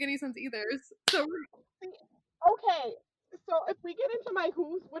doesn't make any sense either. So Okay, so if we get into my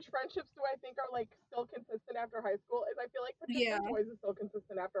which friendships do I think are like still consistent after high school? Is I feel like Patricia Yeah. and Joyce is still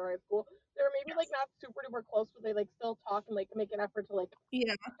consistent after high school. They're maybe like not super duper close, but they like still talk and like make an effort to like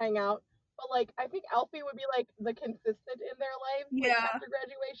yeah, hang out. But like I think Alfie would be like the consistent in their lives like, Yeah. after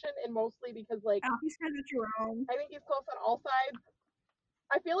graduation, and mostly because like Alfie's kind of Jerome. I think he's close on all sides.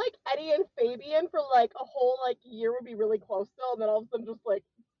 I feel like Eddie and Fabian for like a whole like year would be really close still, and then all of a sudden just like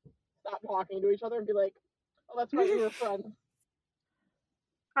stop talking to each other and be like, oh, that's right, we were friends.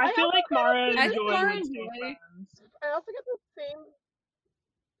 I feel like Mara I and think Joy Mara would and stay Joy- friends. I also get the same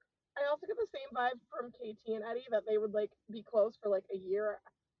vibe from KT and Eddie that they would like be close for like a year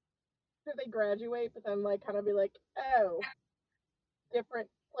after they graduate, but then like kind of be like, oh, different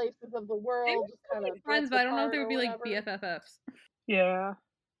places of the They world, would just still kind be of friends, but I don't know if they would be like BFFs. Yeah.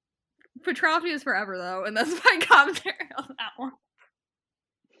 Petralpi is forever though, and that's my commentary on that one.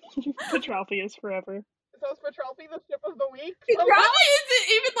 Petralpi is forever. So is Petralpi the ship of the week? Petralpi isn't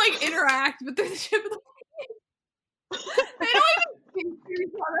even like interact with the ship of the They don't even speak to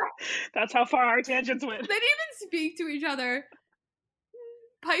each other. That's how far our tangents went. They didn't even speak to each other.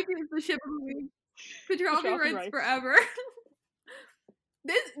 Pipey is the ship of the week. Petralpi Petralpi writes writes. forever.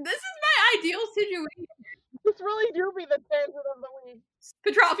 This is my ideal situation. This really do be the tangent of the week.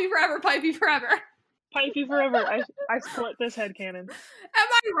 Petralpi forever, Pipey forever. Pipey forever. I support this headcanon. Am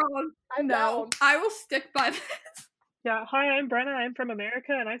I wrong? I'm No. down. I will stick by this. Yeah, hi, I'm Brenna. I'm from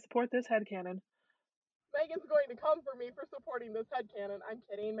America, and I support this headcanon. Megan's going to come for me for supporting this headcanon. I'm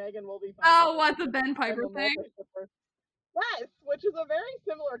kidding. Megan will be fine. Oh, what, the Ben Piper I'm a thing? multi-shipper. Yes, which is a very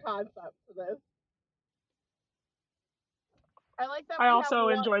similar concept to this. I like that. I we also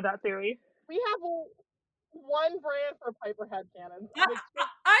have enjoy that theory. We have one brand for Piper headcanons.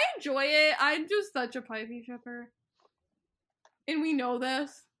 I enjoy it. I'm just such a Pipey shipper. And we know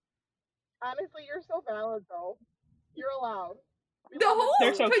this. Honestly, you're so valid, though. You're allowed. We The love it. whole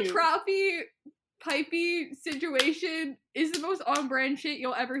They're so cute. Petralpi Pipey situation is the most on-brand shit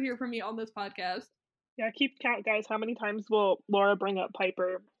you'll ever hear from me on this podcast. Yeah, keep count, guys. How many times will Laura bring up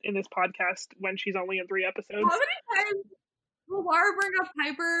Piper in this podcast when she's only in 3 episodes? How many times will Laura bring up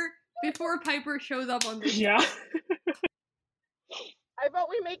Piper before Piper shows up on this? Yeah. I vote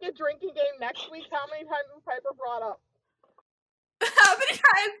we make a drinking game next week. How many times was Piper brought up? How many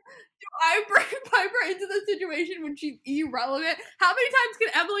times do I bring Piper into the situation when she's irrelevant? How many times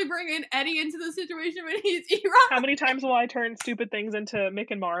can Emily bring in Eddie into the situation when he's irrelevant? How many times will I turn stupid things into Mick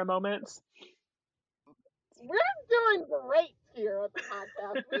and Mara moments? We're doing great here at the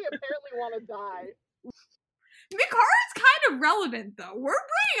podcast. We apparently want to die. Mikara's kind of relevant though. We're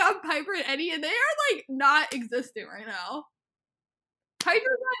bringing up Piper and Eddie, and they are like not existent right now. Piper's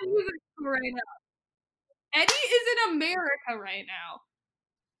not in music school right now. Eddie is in America right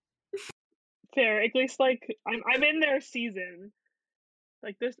now. Fair. At least, like, I'm in their season.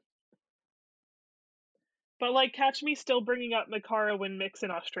 Like, this. But like, catch me still bringing up Mikara when Mick's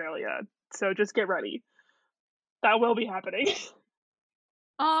in Australia. So just get ready. That will be happening.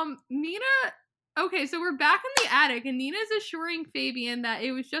 Nina. Okay, so we're back in the attic, and Nina's assuring Fabian that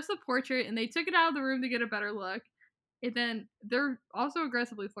it was just a portrait, and they took it out of the room to get a better look. And then they're also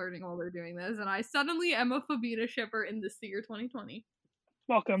aggressively flirting while they're doing this, and I suddenly am a Fabina shipper in this year 2020.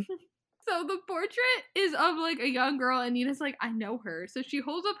 Welcome. So the portrait is of like a young girl, and Nina's like, I know her. So she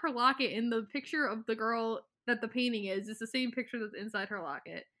holds up her locket, and the picture of the girl that the painting is the same picture that's inside her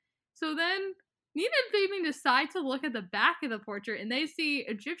locket. So then Nina and Fabian decide to look at the back of the portrait, and they see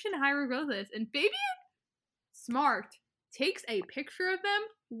Egyptian hieroglyphs, and Fabian, smart, takes a picture of them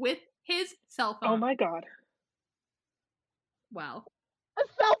with his cell phone. Oh my god. Wow. A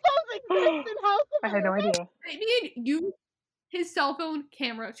cell phone exists in House of I had no idea. Fabian used his cell phone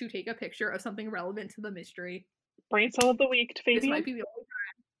camera to take a picture of something relevant to the mystery. Brain cell of the week to This Fabian. might be the only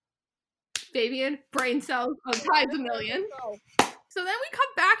time. Fabian, brain cells of times a million. So then we come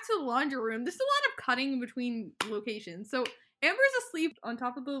back to the laundry room. There's a lot of cutting between locations. So Amber's asleep on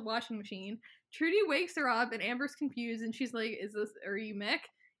top of the washing machine. Trudy wakes her up, and Amber's confused, and she's like, are you Mick?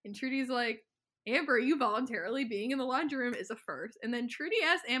 And Trudy's like, Amber, you voluntarily being in the laundry room is a first. And then Trudy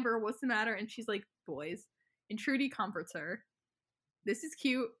asks Amber, what's the matter? And she's like, boys. And Trudy comforts her. This is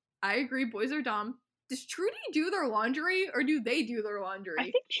cute. I agree, boys are dumb. Does Trudy do their laundry, or do they do their laundry? I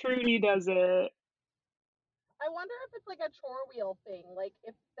think Trudy does it. I wonder if it's like a chore wheel thing. Like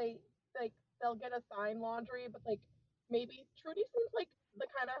if they'll get assigned laundry, but like maybe Trudy seems like the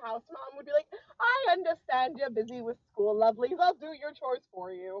kind of house mom would be like, I understand you're busy with school, lovelies. I'll do your chores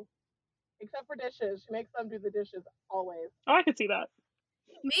for you. Except for dishes. She makes them do the dishes always. Oh, I could see that.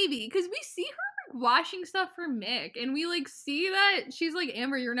 Maybe, because we see her like washing stuff for Mick, and we like see that she's like,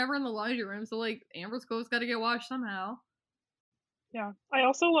 Amber, you're never in the laundry room, so like Amber's clothes gotta get washed somehow. Yeah. I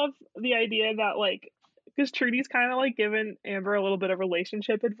also love the idea that like, because Trudy's kind of like giving Amber a little bit of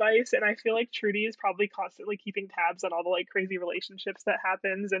relationship advice, and I feel like Trudy is probably constantly keeping tabs on all the like crazy relationships that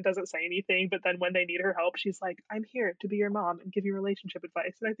happens and doesn't say anything, but then when they need her help, she's like, I'm here to be your mom and give you relationship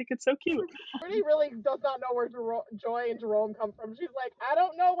advice, and I think it's so cute. Trudy really does not know where Joy and Jerome come from. She's like, I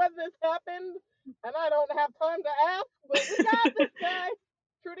don't know when this happened, and I don't have time to ask, but we got this guy.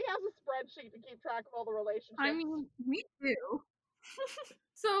 Trudy has a spreadsheet to keep track of all the relationships. I mean, me too.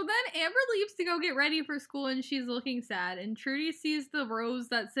 So then Amber leaves to go get ready for school, and she's looking sad, and Trudy sees the rose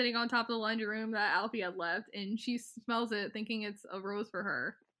that's sitting on top of the laundry room that Alfie had left, and she smells it thinking it's a rose for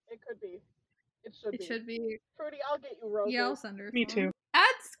her. It could be. It should be. It should be. Trudy, I'll get you roses. Yeah, I'll send her Me some. too.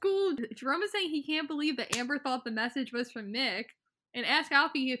 At school, Jerome is saying he can't believe that Amber thought the message was from Mick, and asks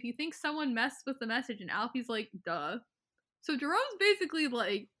Alfie if he thinks someone messed with the message, and Alfie's like, duh. So Jerome's basically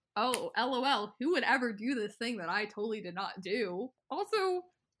like, oh, LOL, who would ever do this thing that I totally did not do? Also,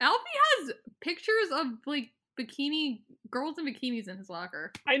 Alfie has pictures of, like, girls in bikinis in his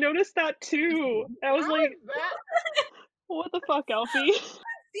locker. I noticed that too. I was How like, is that? what the fuck, Alfie? Seems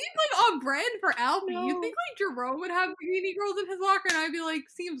like on brand for Alfie. No. You'd think, like, Jerome would have bikini girls in his locker, and I'd be like,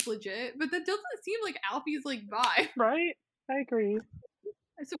 seems legit. But that doesn't seem like Alfie's, like, vibe. Right? I agree.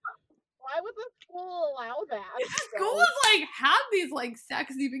 So Why would the school allow that? school is like, have these, like,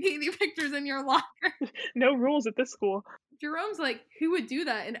 sexy bikini pictures in your locker. No rules at this school. Jerome's like, who would do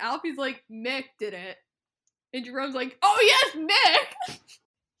that? And Alfie's like, Mick did it. And Jerome's like, oh yes, Mick!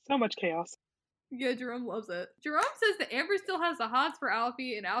 So much chaos. Yeah, Jerome loves it. Jerome says that Amber still has the hots for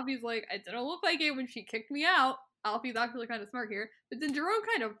Alfie, and Alfie's like, it didn't look like it when she kicked me out. Alfie's actually kind of smart here. But then Jerome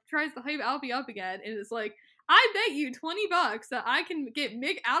kind of tries to hype Alfie up again, and is like, I bet you $20 that I can get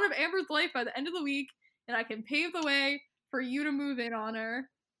Mick out of Amber's life by the end of the week, and I can pave the way for you to move in on her.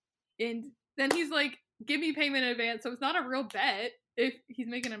 And then he's like, give me payment in advance, so it's not a real bet if he's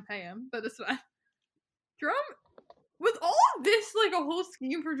making him pay him, but it's fine. Jerome, was all of this like a whole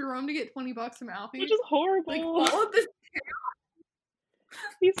scheme for Jerome to get $20 from Alfie? Which is horrible. Like, all of this.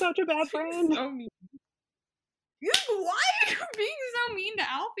 He's such a bad friend. So mean. Why are you being so mean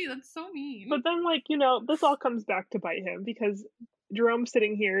to Alfie? That's so mean. But then, like, you know, this all comes back to bite him, because Jerome's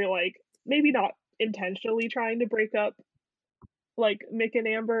sitting here, like, maybe not intentionally trying to break up, like, Mick and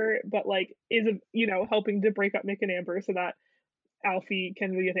Amber, but, like, is, you know, helping to break up Mick and Amber so that Alfie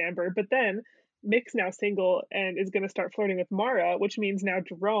can be with Amber. But then Mick's now single and is going to start flirting with Mara, which means now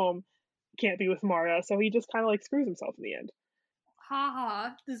Jerome can't be with Mara, so he just kind of, like, screws himself in the end. Haha,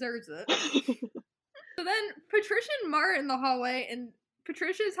 deserves it. So then Patricia and Mara in the hallway, and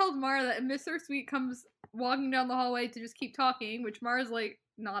Patricia tells Mara that Mr. Sweet comes walking down the hallway to just keep talking, which Mara's like,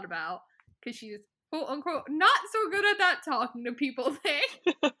 not about, because she's quote unquote not so good at that talking to people thing.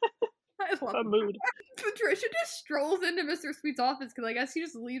 I love A mood. Patricia just strolls into Mr. Sweet's office because I guess he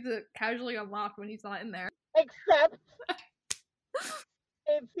just leaves it casually unlocked when he's not in there. Except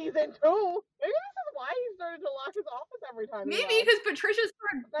in season 2. Maybe this is why he started to lock his office every time he Maybe left. because Patricia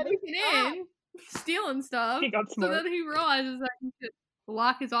started Then he breaking stopped. in, stealing stuff. He got So smart. then he realizes that he should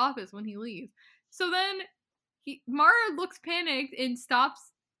lock his office when he leaves. So then Mara looks panicked and stops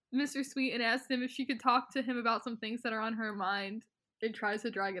Mr. Sweet and asks him if she could talk to him about some things that are on her mind and tries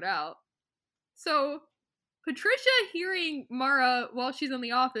to drag it out. So Patricia, hearing Mara while she's in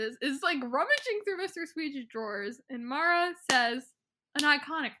the office, is like rummaging through Mr. Sweet's drawers, and Mara says an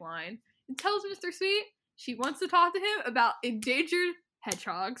iconic line and tells Mr. Sweet she wants to talk to him about endangered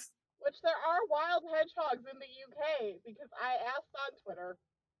hedgehogs. Which there are wild hedgehogs in the UK, because I asked on Twitter.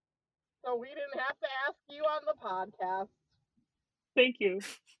 So we didn't have to ask you on the podcast. Thank you.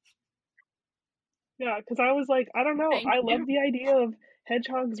 Yeah, because I was like, I don't know. Thank I you. love the idea of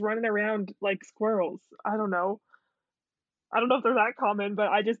hedgehogs running around like squirrels. I don't know. I don't know if they're that common, but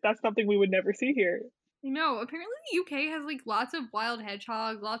that's something we would never see here. No, apparently the UK has like lots of wild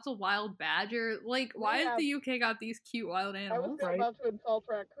hedgehogs, lots of wild badger. Like, why has the UK got these cute wild I was animals? Right. about to insult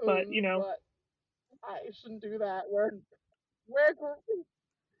raccoons, But, you know. but I shouldn't do that. We're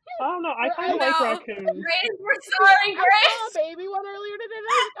I don't know. I Well, kind I of like know. raccoons. Grace, we're sorry, I saw Grace! a baby one earlier today, and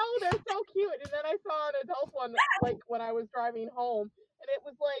I was like, oh, they're so cute. And then I saw an adult one, like, when I was driving home, and it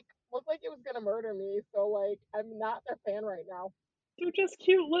was, like, looked like it was gonna murder me, so, like, I'm not their fan right now. They're just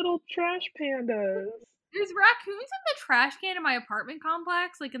cute little trash pandas. There's raccoons in the trash can in my apartment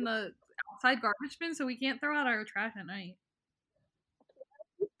complex, like in the outside garbage bin, so we can't throw out our trash at night.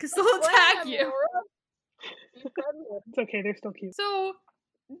 Because they'll attack Brad, you. Laura. Be friendly. It's okay. They're still cute. So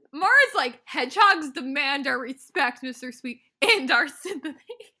Mara's like, hedgehogs demand our respect, Mr. Sweet, and our sympathy.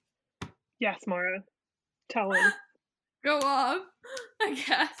 Yes, Mara. Tell him. Go off, I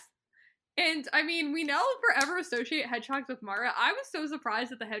guess. And I mean, we now forever associate hedgehogs with Mara. I was so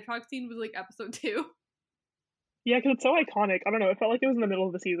surprised that the hedgehog scene was like episode 2. Yeah, because it's so iconic. I don't know. It felt like it was in the middle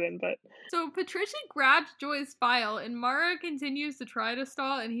of the season, but So Patricia grabs Joy's file, and Mara continues to try to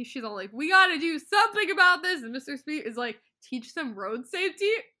stall, and she's all like, we gotta do something about this. And Mr. Sweet is like, teach them road safety?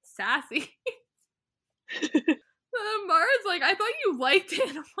 Sassy. Mara's like, I thought you liked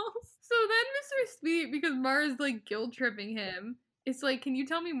animals. So then Mr. Sweet, because Mara's like guilt tripping him, it's like, can you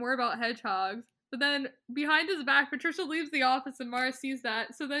tell me more about hedgehogs? But then behind his back, Patricia leaves the office and Mara sees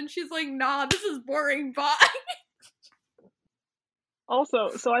that. So then she's like, nah, this is boring. Bye. also,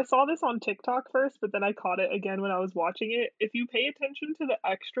 so I saw this on TikTok first, but then I caught it again when I was watching it. If you pay attention to the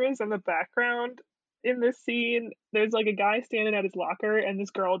extras in the background in this scene, there's like a guy standing at his locker, and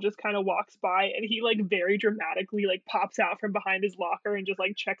this girl just kind of walks by, and he like very dramatically like pops out from behind his locker and just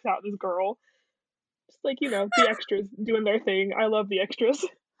like checks out this girl. Just like, you know, the extras doing their thing. I love the extras.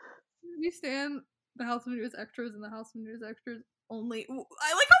 We stand the House of News extras and the House of News extras only. I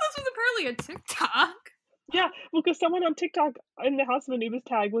like how this was apparently a TikTok. Yeah, well, because someone on TikTok in the House of Anubis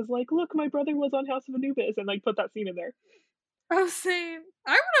tag was like, look, my brother was on House of Anubis, and like put that scene in there. Oh, same.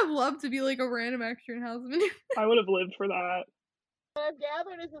 I would have loved to be like a random extra in House of News. I would have lived for that. What I've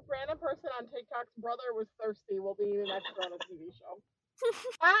gathered is this random person on TikTok's brother was thirsty while being an extra on a TV show.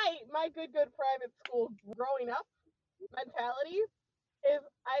 My good private school growing up mentality is,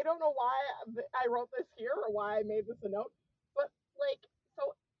 I don't know why I wrote this here or why I made this a note, but like,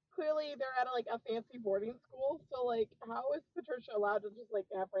 so clearly they're at a fancy boarding school, so like, how is Patricia allowed to just like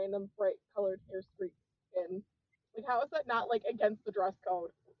have random bright colored hair streaks in? Like, how is that not like against the dress code?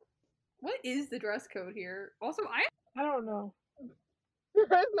 What is the dress code here? Also, I don't know. There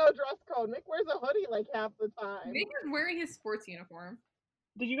is no dress code. Mick wears a hoodie like half the time. Nick is wearing his sports uniform.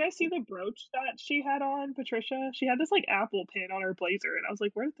 Did you guys see the brooch that she had on, Patricia? She had this like apple pin on her blazer, and I was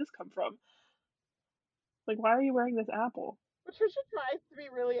like, where did this come from? Like, why are you wearing this apple? Patricia tries to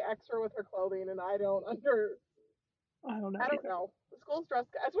be really extra with her clothing, and I don't know. I don't either. know. The school's dress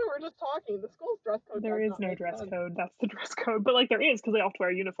code. That's what we were just talking. The school's dress code. There does is not no make dress sense. code. That's the dress code. But like, there is, because they all have to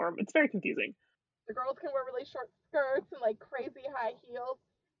wear a uniform. It's very confusing. The girls can wear really short skirts and like crazy high heels,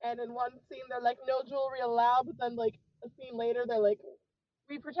 and in one scene they're like, no jewelry allowed, but then like a scene later they're like,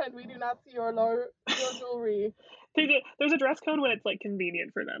 we pretend we do not see your jewelry. There's a dress code when it's like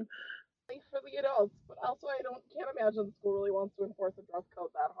convenient for them. For the adults, but also I can't imagine the school really wants to enforce a dress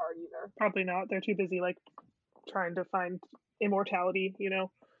code that hard either. Probably not. They're too busy like trying to find immortality, you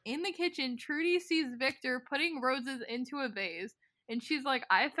know. In the kitchen, Trudy sees Victor putting roses into a vase. And she's like,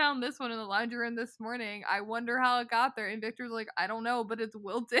 I found this one in the laundry room this morning. I wonder how it got there. And Victor's like, I don't know, but it's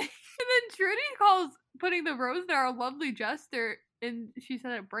wilting. And then Trudy calls putting the rose there a lovely gesture. And she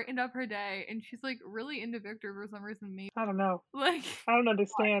said it brightened up her day. And she's like really into Victor for some reason. Maybe. I don't know. Like, I don't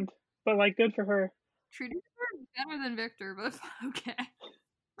understand. But like, good for her. Trudy's better than Victor, but okay.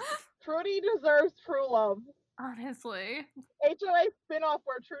 Trudy deserves true love. Honestly. HOA spinoff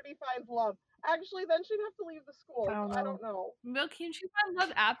where Trudy finds love. Actually, then she'd have to leave the school. I don't I know. don't know. Well, can she find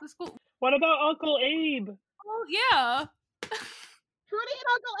love at the school? What about Uncle Abe? Oh, yeah. Trudy and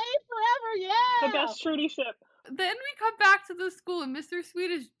Uncle Abe forever, yeah! The best Trudy ship. Then we come back to the school, and Mr.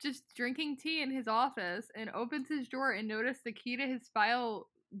 Sweet is just drinking tea in his office and opens his drawer and notices the key to his file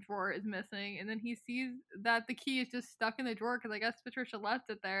drawer is missing. And then he sees that the key is just stuck in the drawer because I guess Patricia left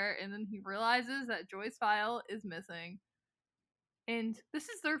it there. And then he realizes that Joy's file is missing. And this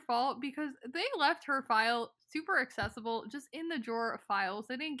is their fault because they left her file super accessible just in the drawer of files.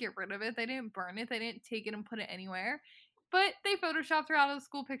 They didn't get rid of it. They didn't burn it. They didn't take it and put it anywhere. But they photoshopped her out of the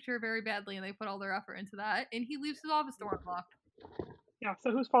school picture very badly, and they put all their effort into that. And he leaves his office door unlocked. Yeah,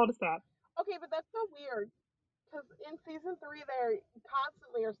 so whose fault is that? Okay, but that's so weird. Because in season 3, they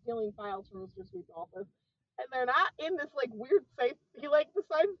constantly are stealing files from Mr. Sweet's office. And they're not in this, like, weird safe. He, like,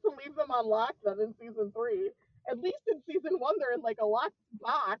 decides to leave them unlocked then in season 3. At least in season 1, they're in, like, a locked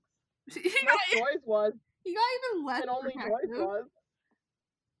box. Joy's was. He got even less And only Joy's protective. was.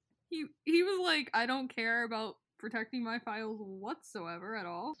 He was like, I don't care about protecting my files whatsoever at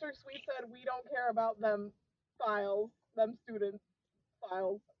all. Mr. Sweet said, we don't care about them files, them students'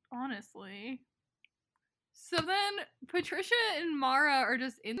 files. Honestly. So then Patricia and Mara are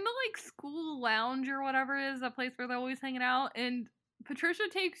just in the like school lounge or whatever it is, that place where they're always hanging out, and Patricia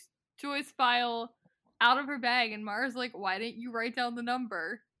takes Joy's file out of her bag and Mara's like, why didn't you write down the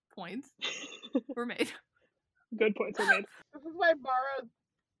number? Points were made. Good points were made. This is why Mara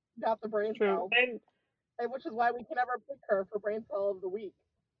got the brain True. cell. And Which is why we can never pick her for brain cell of the week.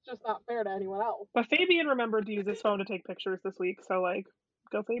 It's just not fair to anyone else. but Fabian remembered to use his phone to take pictures this week, so like,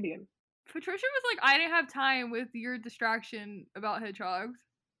 go Fabian. Patricia was like, I didn't have time with your distraction about hedgehogs.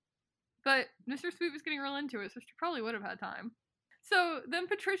 But Mr. Sweet was getting real into it, so she probably would have had time. So then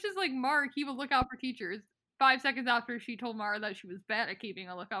Patricia's like, Mara, keep a lookout for teachers. 5 seconds after she told Mara that she was bad at keeping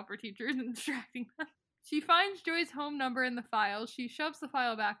a lookout for teachers and distracting them. She finds Joy's home number in the file. She shoves the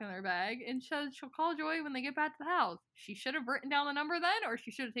file back in her bag and says she'll call Joy when they get back to the house. She should have written down the number then, or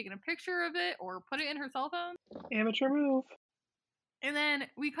she should have taken a picture of it or put it in her cell phone. Amateur move. And then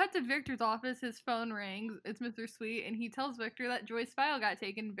we cut to Victor's office. His phone rings. It's Mr. Sweet, and he tells Victor that Joy's file got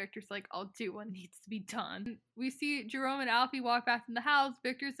taken. Victor's like, I'll do what needs to be done. We see Jerome and Alfie walk back in the house.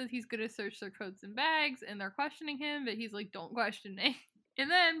 Victor says he's going to search their coats and bags, and they're questioning him, but he's like, don't question me. And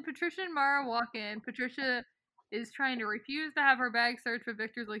then Patricia and Mara walk in. Patricia is trying to refuse to have her bag searched, but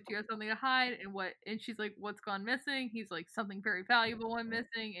Victor's like, do you have something to hide? And she's like, what's gone missing? He's like, something very valuable went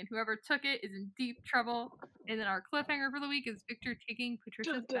missing, and whoever took it is in deep trouble. And then our cliffhanger for the week is Victor taking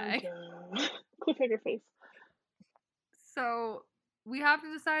Patricia's bag. Cliffhanger face. So we have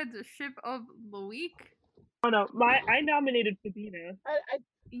to decide the ship of the week. Oh no, I nominated Fabina.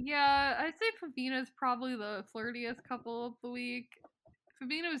 Yeah, I'd say Fabina's probably the flirtiest couple of the week.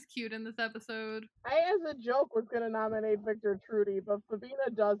 Fabina was cute in this episode. I, as a joke, was going to nominate Victor Trudy, but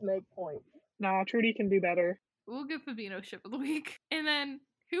Fabina does make points. Nah, Trudy can do better. We'll give Fabino ship of the week. And then,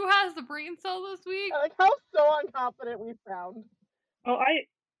 who has the brain cell this week? I like how so unconfident we sound. Oh,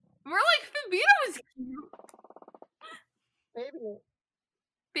 We're like, Fabino is cute. Maybe.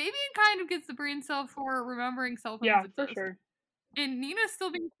 Fabian kind of gets the brain cell for remembering cell phones yeah, exist. for sure. And Nina's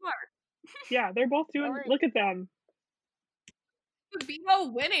still being smart. Yeah, they're both doing. Alright. Look at them.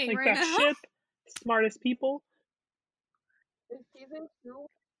 Fabino winning Like right that now. ship, smartest people. Is season 2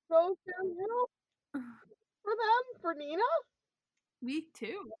 goes downhill for them? For Nina? Week 2.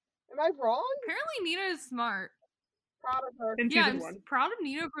 Am I wrong? Apparently Nina is smart. Proud of her. In Yeah, season I'm one. proud of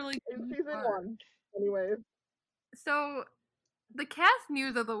Nina for like In being season smart. 1. Anyways. So, the cast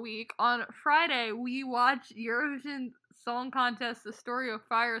news of the week. On Friday, we watched Eurovision Song Contest, The Story of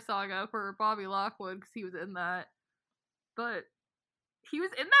Fire Saga for Bobby Lockwood, because he was in that. But he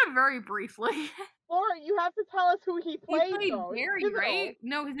was in that very briefly. Laura, you have to tell us who he He played, played though. Gary, Pivotal. right?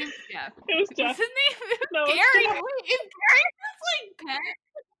 No, his name's Jeff. It was What's Jeff. his name? No, it's Gary. Jeff. Wait, is Gary just like pet?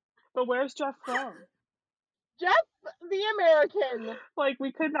 But where's Jeff from? Jeff the American. Like,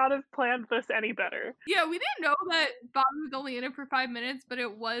 we could not have planned this any better. Yeah, we didn't know that Bobby was only in it for 5 minutes, but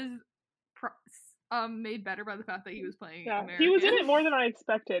it was made better by the fact that he was playing Yeah, American. he was in it more than I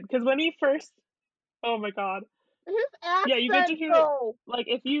expected. Because when he first, oh my god, His accent, Yeah, you get to hear- though. like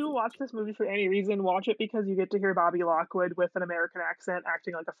if you watch this movie for any reason, watch it because you get to hear Bobby Lockwood with an American accent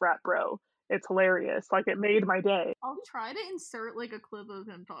acting like a frat bro. It's hilarious. Like, it made my day. I'll try to insert like a clip of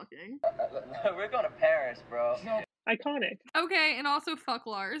him talking. We're going to Paris, bro. Iconic. Okay, and also fuck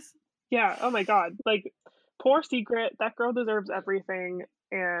Lars. Yeah. Oh my god. Like, poor Secret. That girl deserves everything,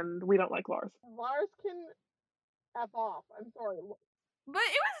 and we don't like Lars. Lars can F off. I'm sorry. But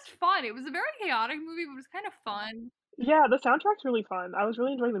it was fun. It was a very chaotic movie, but it was kind of fun. Yeah, the soundtrack's really fun. I was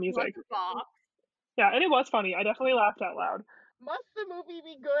really enjoying the music. Lots of bops. Yeah, and it was funny. I definitely laughed out loud. Must the movie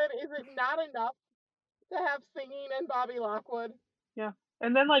be good? Is it not enough to have singing and Bobby Lockwood? Yeah.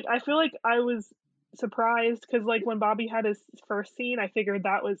 And then, like, I feel like I was surprised because, like, when Bobby had his first scene, I figured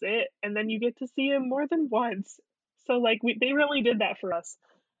that was it. And then you get to see him more than once. So, like, they really did that for us.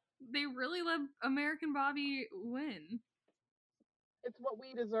 They really let American Bobby win. It's what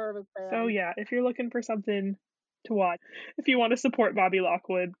we deserve as fans. So, yeah, if you're looking for something to watch, if you want to support Bobby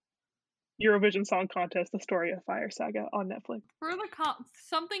Lockwood, Eurovision Song Contest, The Story of Fire Saga on Netflix. For the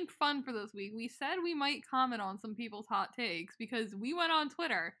something fun for this week, we said we might comment on some people's hot takes because we went on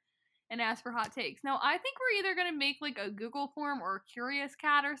Twitter and asked for hot takes. Now, I think we're either going to make like a Google form or a Curious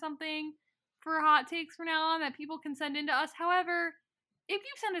Cat or something for hot takes from now on that people can send in to us. However, if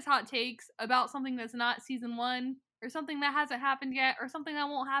you send us hot takes about something that's not season 1 or something that hasn't happened yet or something that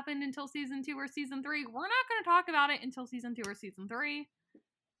won't happen until season 2 or season 3, we're not going to talk about it until season 2 or season 3.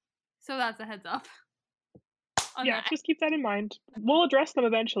 So that's a heads up. Yeah, just keep that in mind. We'll address them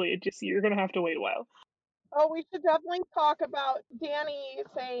eventually. You're gonna have to wait a while. Oh, we should definitely talk about Danny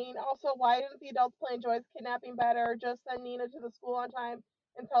saying also, why didn't the adults plan Joy's kidnapping better? Just send Nina to the school on time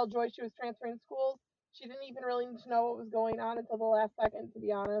and tell Joy she was transferring schools. She didn't even really need to know what was going on until the last second, to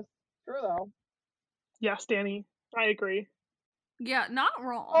be honest. True though. Yes, Danny, I agree. Yeah, not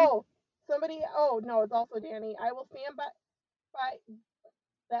wrong. Oh, no, it's also Danny. I will stand by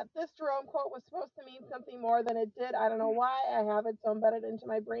that this Jerome quote was supposed to mean something more than it did. I don't know why. I have it so embedded into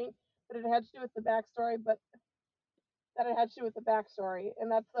my brain, but it had to do with the backstory. And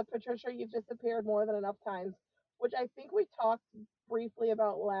that's the Patricia, you've disappeared more than enough times, which I think we talked briefly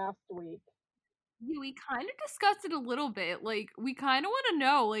about last week. Yeah, we kind of discussed it a little bit. Like, we kind of want to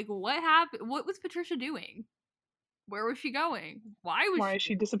know, like, what happened? What was Patricia doing? Where was she going? Why is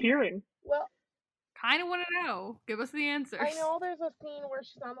she disappearing? Well, kind of want to know. Give us the answers. I know there's a scene where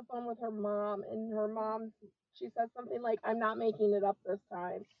she's on the phone with her mom, and her mom, she says something like, "I'm not making it up this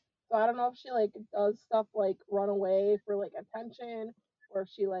time." So I don't know if she like does stuff like run away for like attention, or if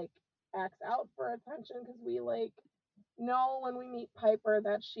she like acts out for attention, because we like know when we meet Piper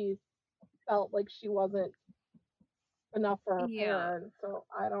that she felt like she wasn't enough for her parents. So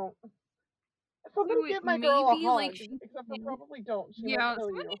I don't. Somebody give my girl a hug. Like Except for probably don't. She yeah,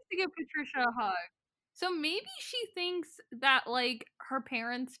 someone needs to give Patricia a hug. So maybe she thinks that, like, her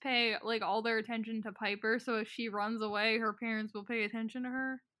parents pay, like, all their attention to Piper, so if she runs away, her parents will pay attention to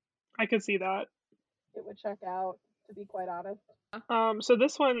her. I could see that. It would check out, to be quite honest. So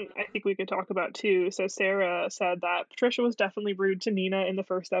this one I think we could talk about too. So Sarah said that Patricia was definitely rude to Nina in the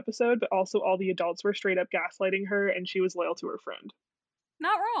first episode, but also all the adults were straight up gaslighting her, and she was loyal to her friend.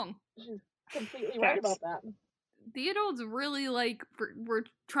 Not wrong. She's completely right about that. The adults really, like, were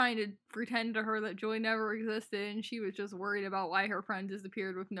trying to pretend to her that Joy never existed, and she was just worried about why her friend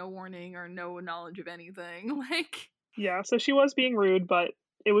disappeared with no warning or no knowledge of anything. Like, yeah, so she was being rude, but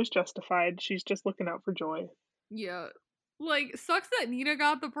it was justified. She's just looking out for Joy. Yeah. Like, sucks that Nina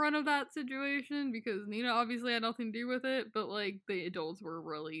got the brunt of that situation, because Nina obviously had nothing to do with it, but, like, the adults were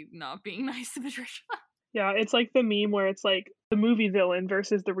really not being nice to Patricia. Yeah, it's like the meme where it's like the movie villain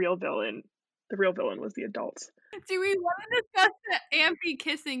versus the real villain. The real villain was the adults. Do we want to discuss the Ampy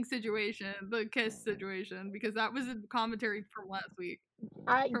kissing situation, the kiss situation, because that was a commentary from last week.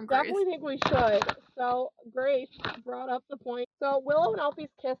 I definitely think we should. So Grace brought up the point. So Willow and Alfie's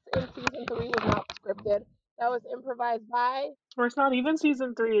kiss in season 3 was not scripted. That was improvised by. Or it's not even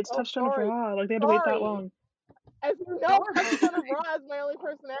season 3. It's Touchstone of Raw. Like they had to wait that long. As you know, Touchstone of Raw is my only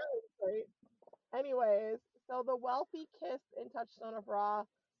personality trait. Anyways, so the wealthy kiss in Touchstone of Raw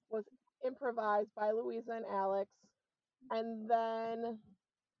was improvised by Louisa and Alex. And then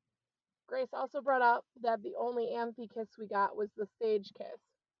Grace also brought up that the only Amphy kiss we got was the stage kiss.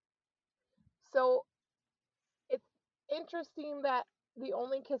 So it's interesting that the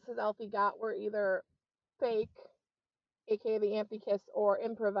only kisses Alfie got were either fake, aka the Amphy kiss, or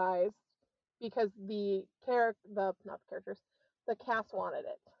improvised, because the cast wanted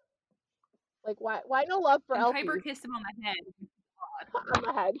it. Like, why no love for Alfie? Piper kissed him on the head. On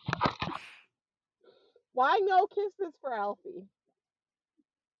the head. Why no kisses for Alfie?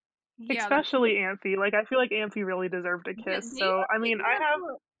 Yeah, especially Amphy. Like, I feel like Amphy really deserved a kiss. Yeah, so, I mean, I have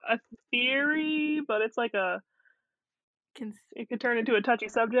a theory, but it's like it could turn into a touchy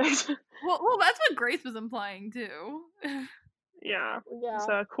subject. Well, that's what Grace was implying, too. Yeah.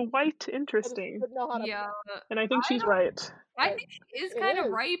 It's quite interesting. Yeah. And I think she's right. I think she is kind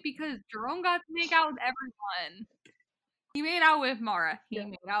of right, because Jerome got to make out with everyone. He made out with Mara. He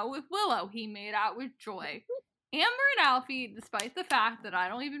made out with Willow. He made out with Joy. Amber and Alfie, despite the fact that I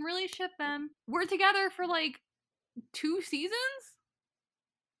don't even really ship them, were together for like 2 seasons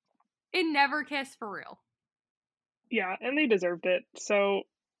and never kissed for real. Yeah, and they deserved it. So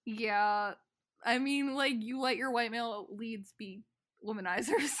Yeah, I mean, like, you let your white male leads be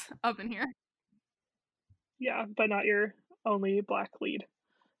womanizers up in here. yeah, but not your only black lead.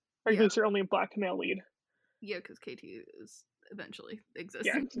 Or at Yeah. least your only black male lead. Yeah, because KT is eventually Yeah,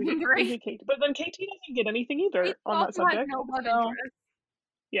 existing. 'cause we get KT. But then KT doesn't get anything either It on that also has subject. no love so, interest.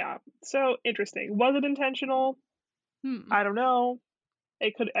 yeah, so interesting. Was it intentional? I don't know.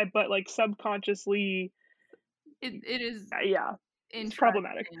 It could, but like subconsciously, It is yeah, it's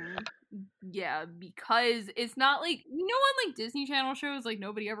problematic. Yeah, because it's not like, you know, on like Disney Channel shows, like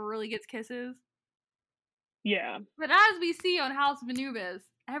nobody ever really gets kisses. Yeah, But as we see on House of Anubis,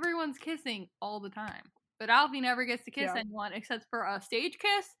 everyone's kissing all the time. But Alfie never gets to kiss Yeah. anyone except for a stage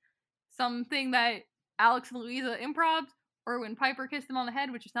kiss, something that Alex and Louisa improv'd, or when Piper kissed him on the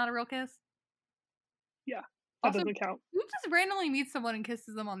head, which is not a real kiss. yeah, that Also, doesn't count. who just randomly meets someone and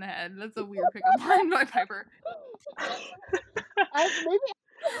kisses them on the head? That's a weird pickup line by Piper.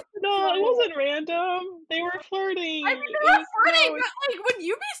 No, it wasn't random. They were flirting. I mean, they were flirting, but like, would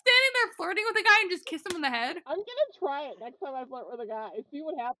you be standing there flirting with a guy and just kiss him on the head? I'm gonna try it next time I flirt with a guy. See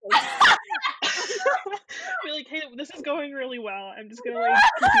what happens. Be like, hey, this is going really well. I'm just gonna like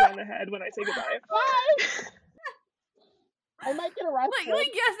kiss you on the head when I say goodbye. Bye. I might get arrested.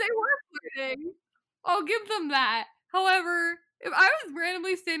 Like, yes, they were flirting. I'll give them that. However, if I was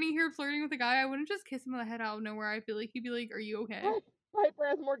randomly standing here flirting with a guy, I wouldn't just kiss him on the head out of nowhere. I feel like he'd be like, "Are you okay?" Piper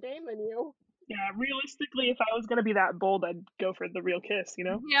has more game than you. Yeah, realistically, if I was gonna be that bold, I'd go for the real kiss. You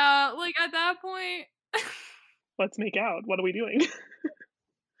know? Yeah, like at that point, Let's make out. What are we doing?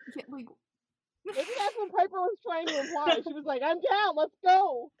 yeah, like Maybe that's what Piper was trying to imply. She was like, "I'm down. Let's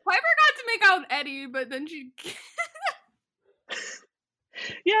go." Piper got to make out with Eddie, but then she.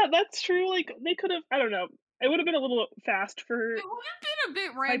 Yeah, that's true. Like they could have. I don't know. It would have been a little fast for It would have been a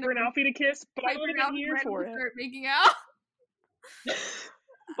bit random. Piper and Alfie to kiss, but I Piper would and have Alfie been here for randomly it. start making out.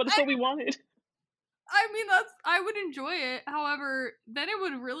 But it's what we wanted. I mean, I would enjoy it. However, then it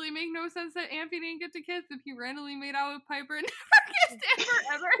would really make no sense that Amphy didn't get to kiss if he randomly made out with Piper and never kissed Amber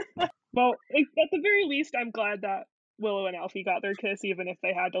ever. Well, at the very least, I'm glad that Willow and Alfie got their kiss, even if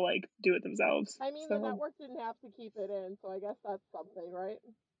they had to like do it themselves. I mean, So, the network didn't have to keep it in, so I guess that's something, right?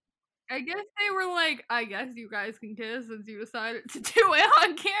 I guess they were like, I guess you guys can kiss since you decided to do it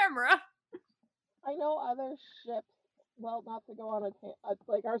on camera. I know other ships. Well, not to go on like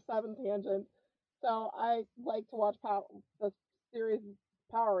our 7th tangent. So I like to watch the series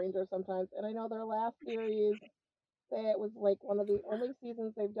Power Rangers sometimes, and I know their last series, it was like one of the only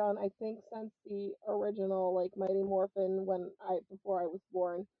seasons they've done, I think, since the original like Mighty Morphin before I was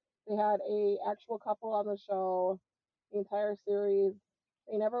born. They had a actual couple on the show, the entire series.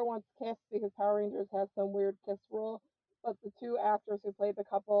 They never once kissed because Power Rangers has some weird kiss rule, but the 2 actors who played the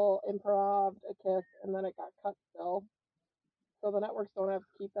couple improv'd a kiss, and then it got cut still. So the networks don't have to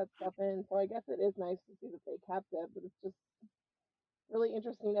keep that stuff in. So I guess it is nice to see that they kept it, but it's just really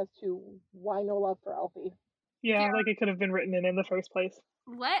interesting as to why no love for Alfie. yeah, like it could have been written in the first place.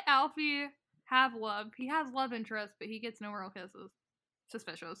 Let Alfie have love. He has love interest, but he gets no real kisses.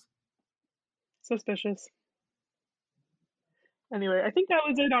 Suspicious. Suspicious. Anyway, I think that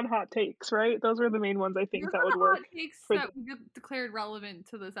was it on hot takes, right? Those were the main ones I think Those that are would the work. hot takes for that we declared relevant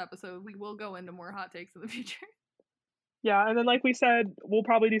to this episode. We will go into more hot takes in the future. Yeah, and then like we said, we'll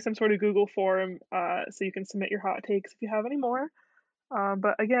probably do some sort of Google form so you can submit your hot takes if you have any more.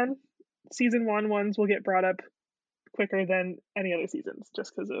 But again, season 1 ones will get brought up quicker than any other seasons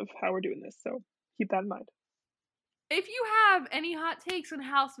just because of how we're doing this. So keep that in mind. If you have any hot takes on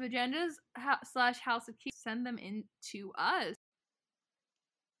House of Agendas / House of Keys, send them in to us.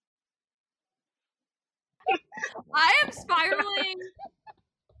 I am spiraling,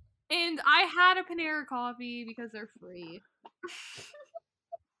 and I had a Panera coffee because they're free.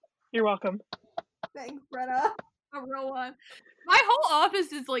 You're welcome. Thanks, Brenna. A real one. My whole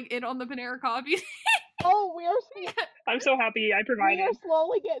office is like in on the Panera coffee. Oh, I'm so happy I provided. we are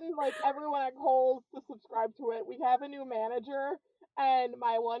slowly getting like everyone at Kohl's to subscribe to it. We have a new manager, and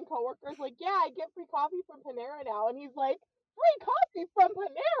my one coworker's like, "Yeah, I get free coffee from Panera now," and he's like, "Free coffee from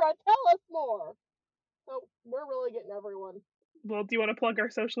Panera? Tell us more." So we're really getting everyone. Well, do you want to plug our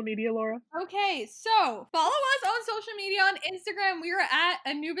social media, Laura? Okay, so follow us on social media. On Instagram, we are at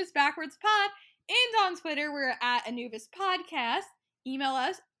Anubis Backwards Pod, and on Twitter, we're at Anubis Podcast. Email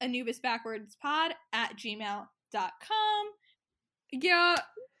us, anubisbackwards@gmail.com. Yeah.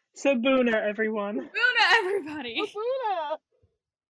 Sabuna, everyone. Sabuna, everybody. Sabuna!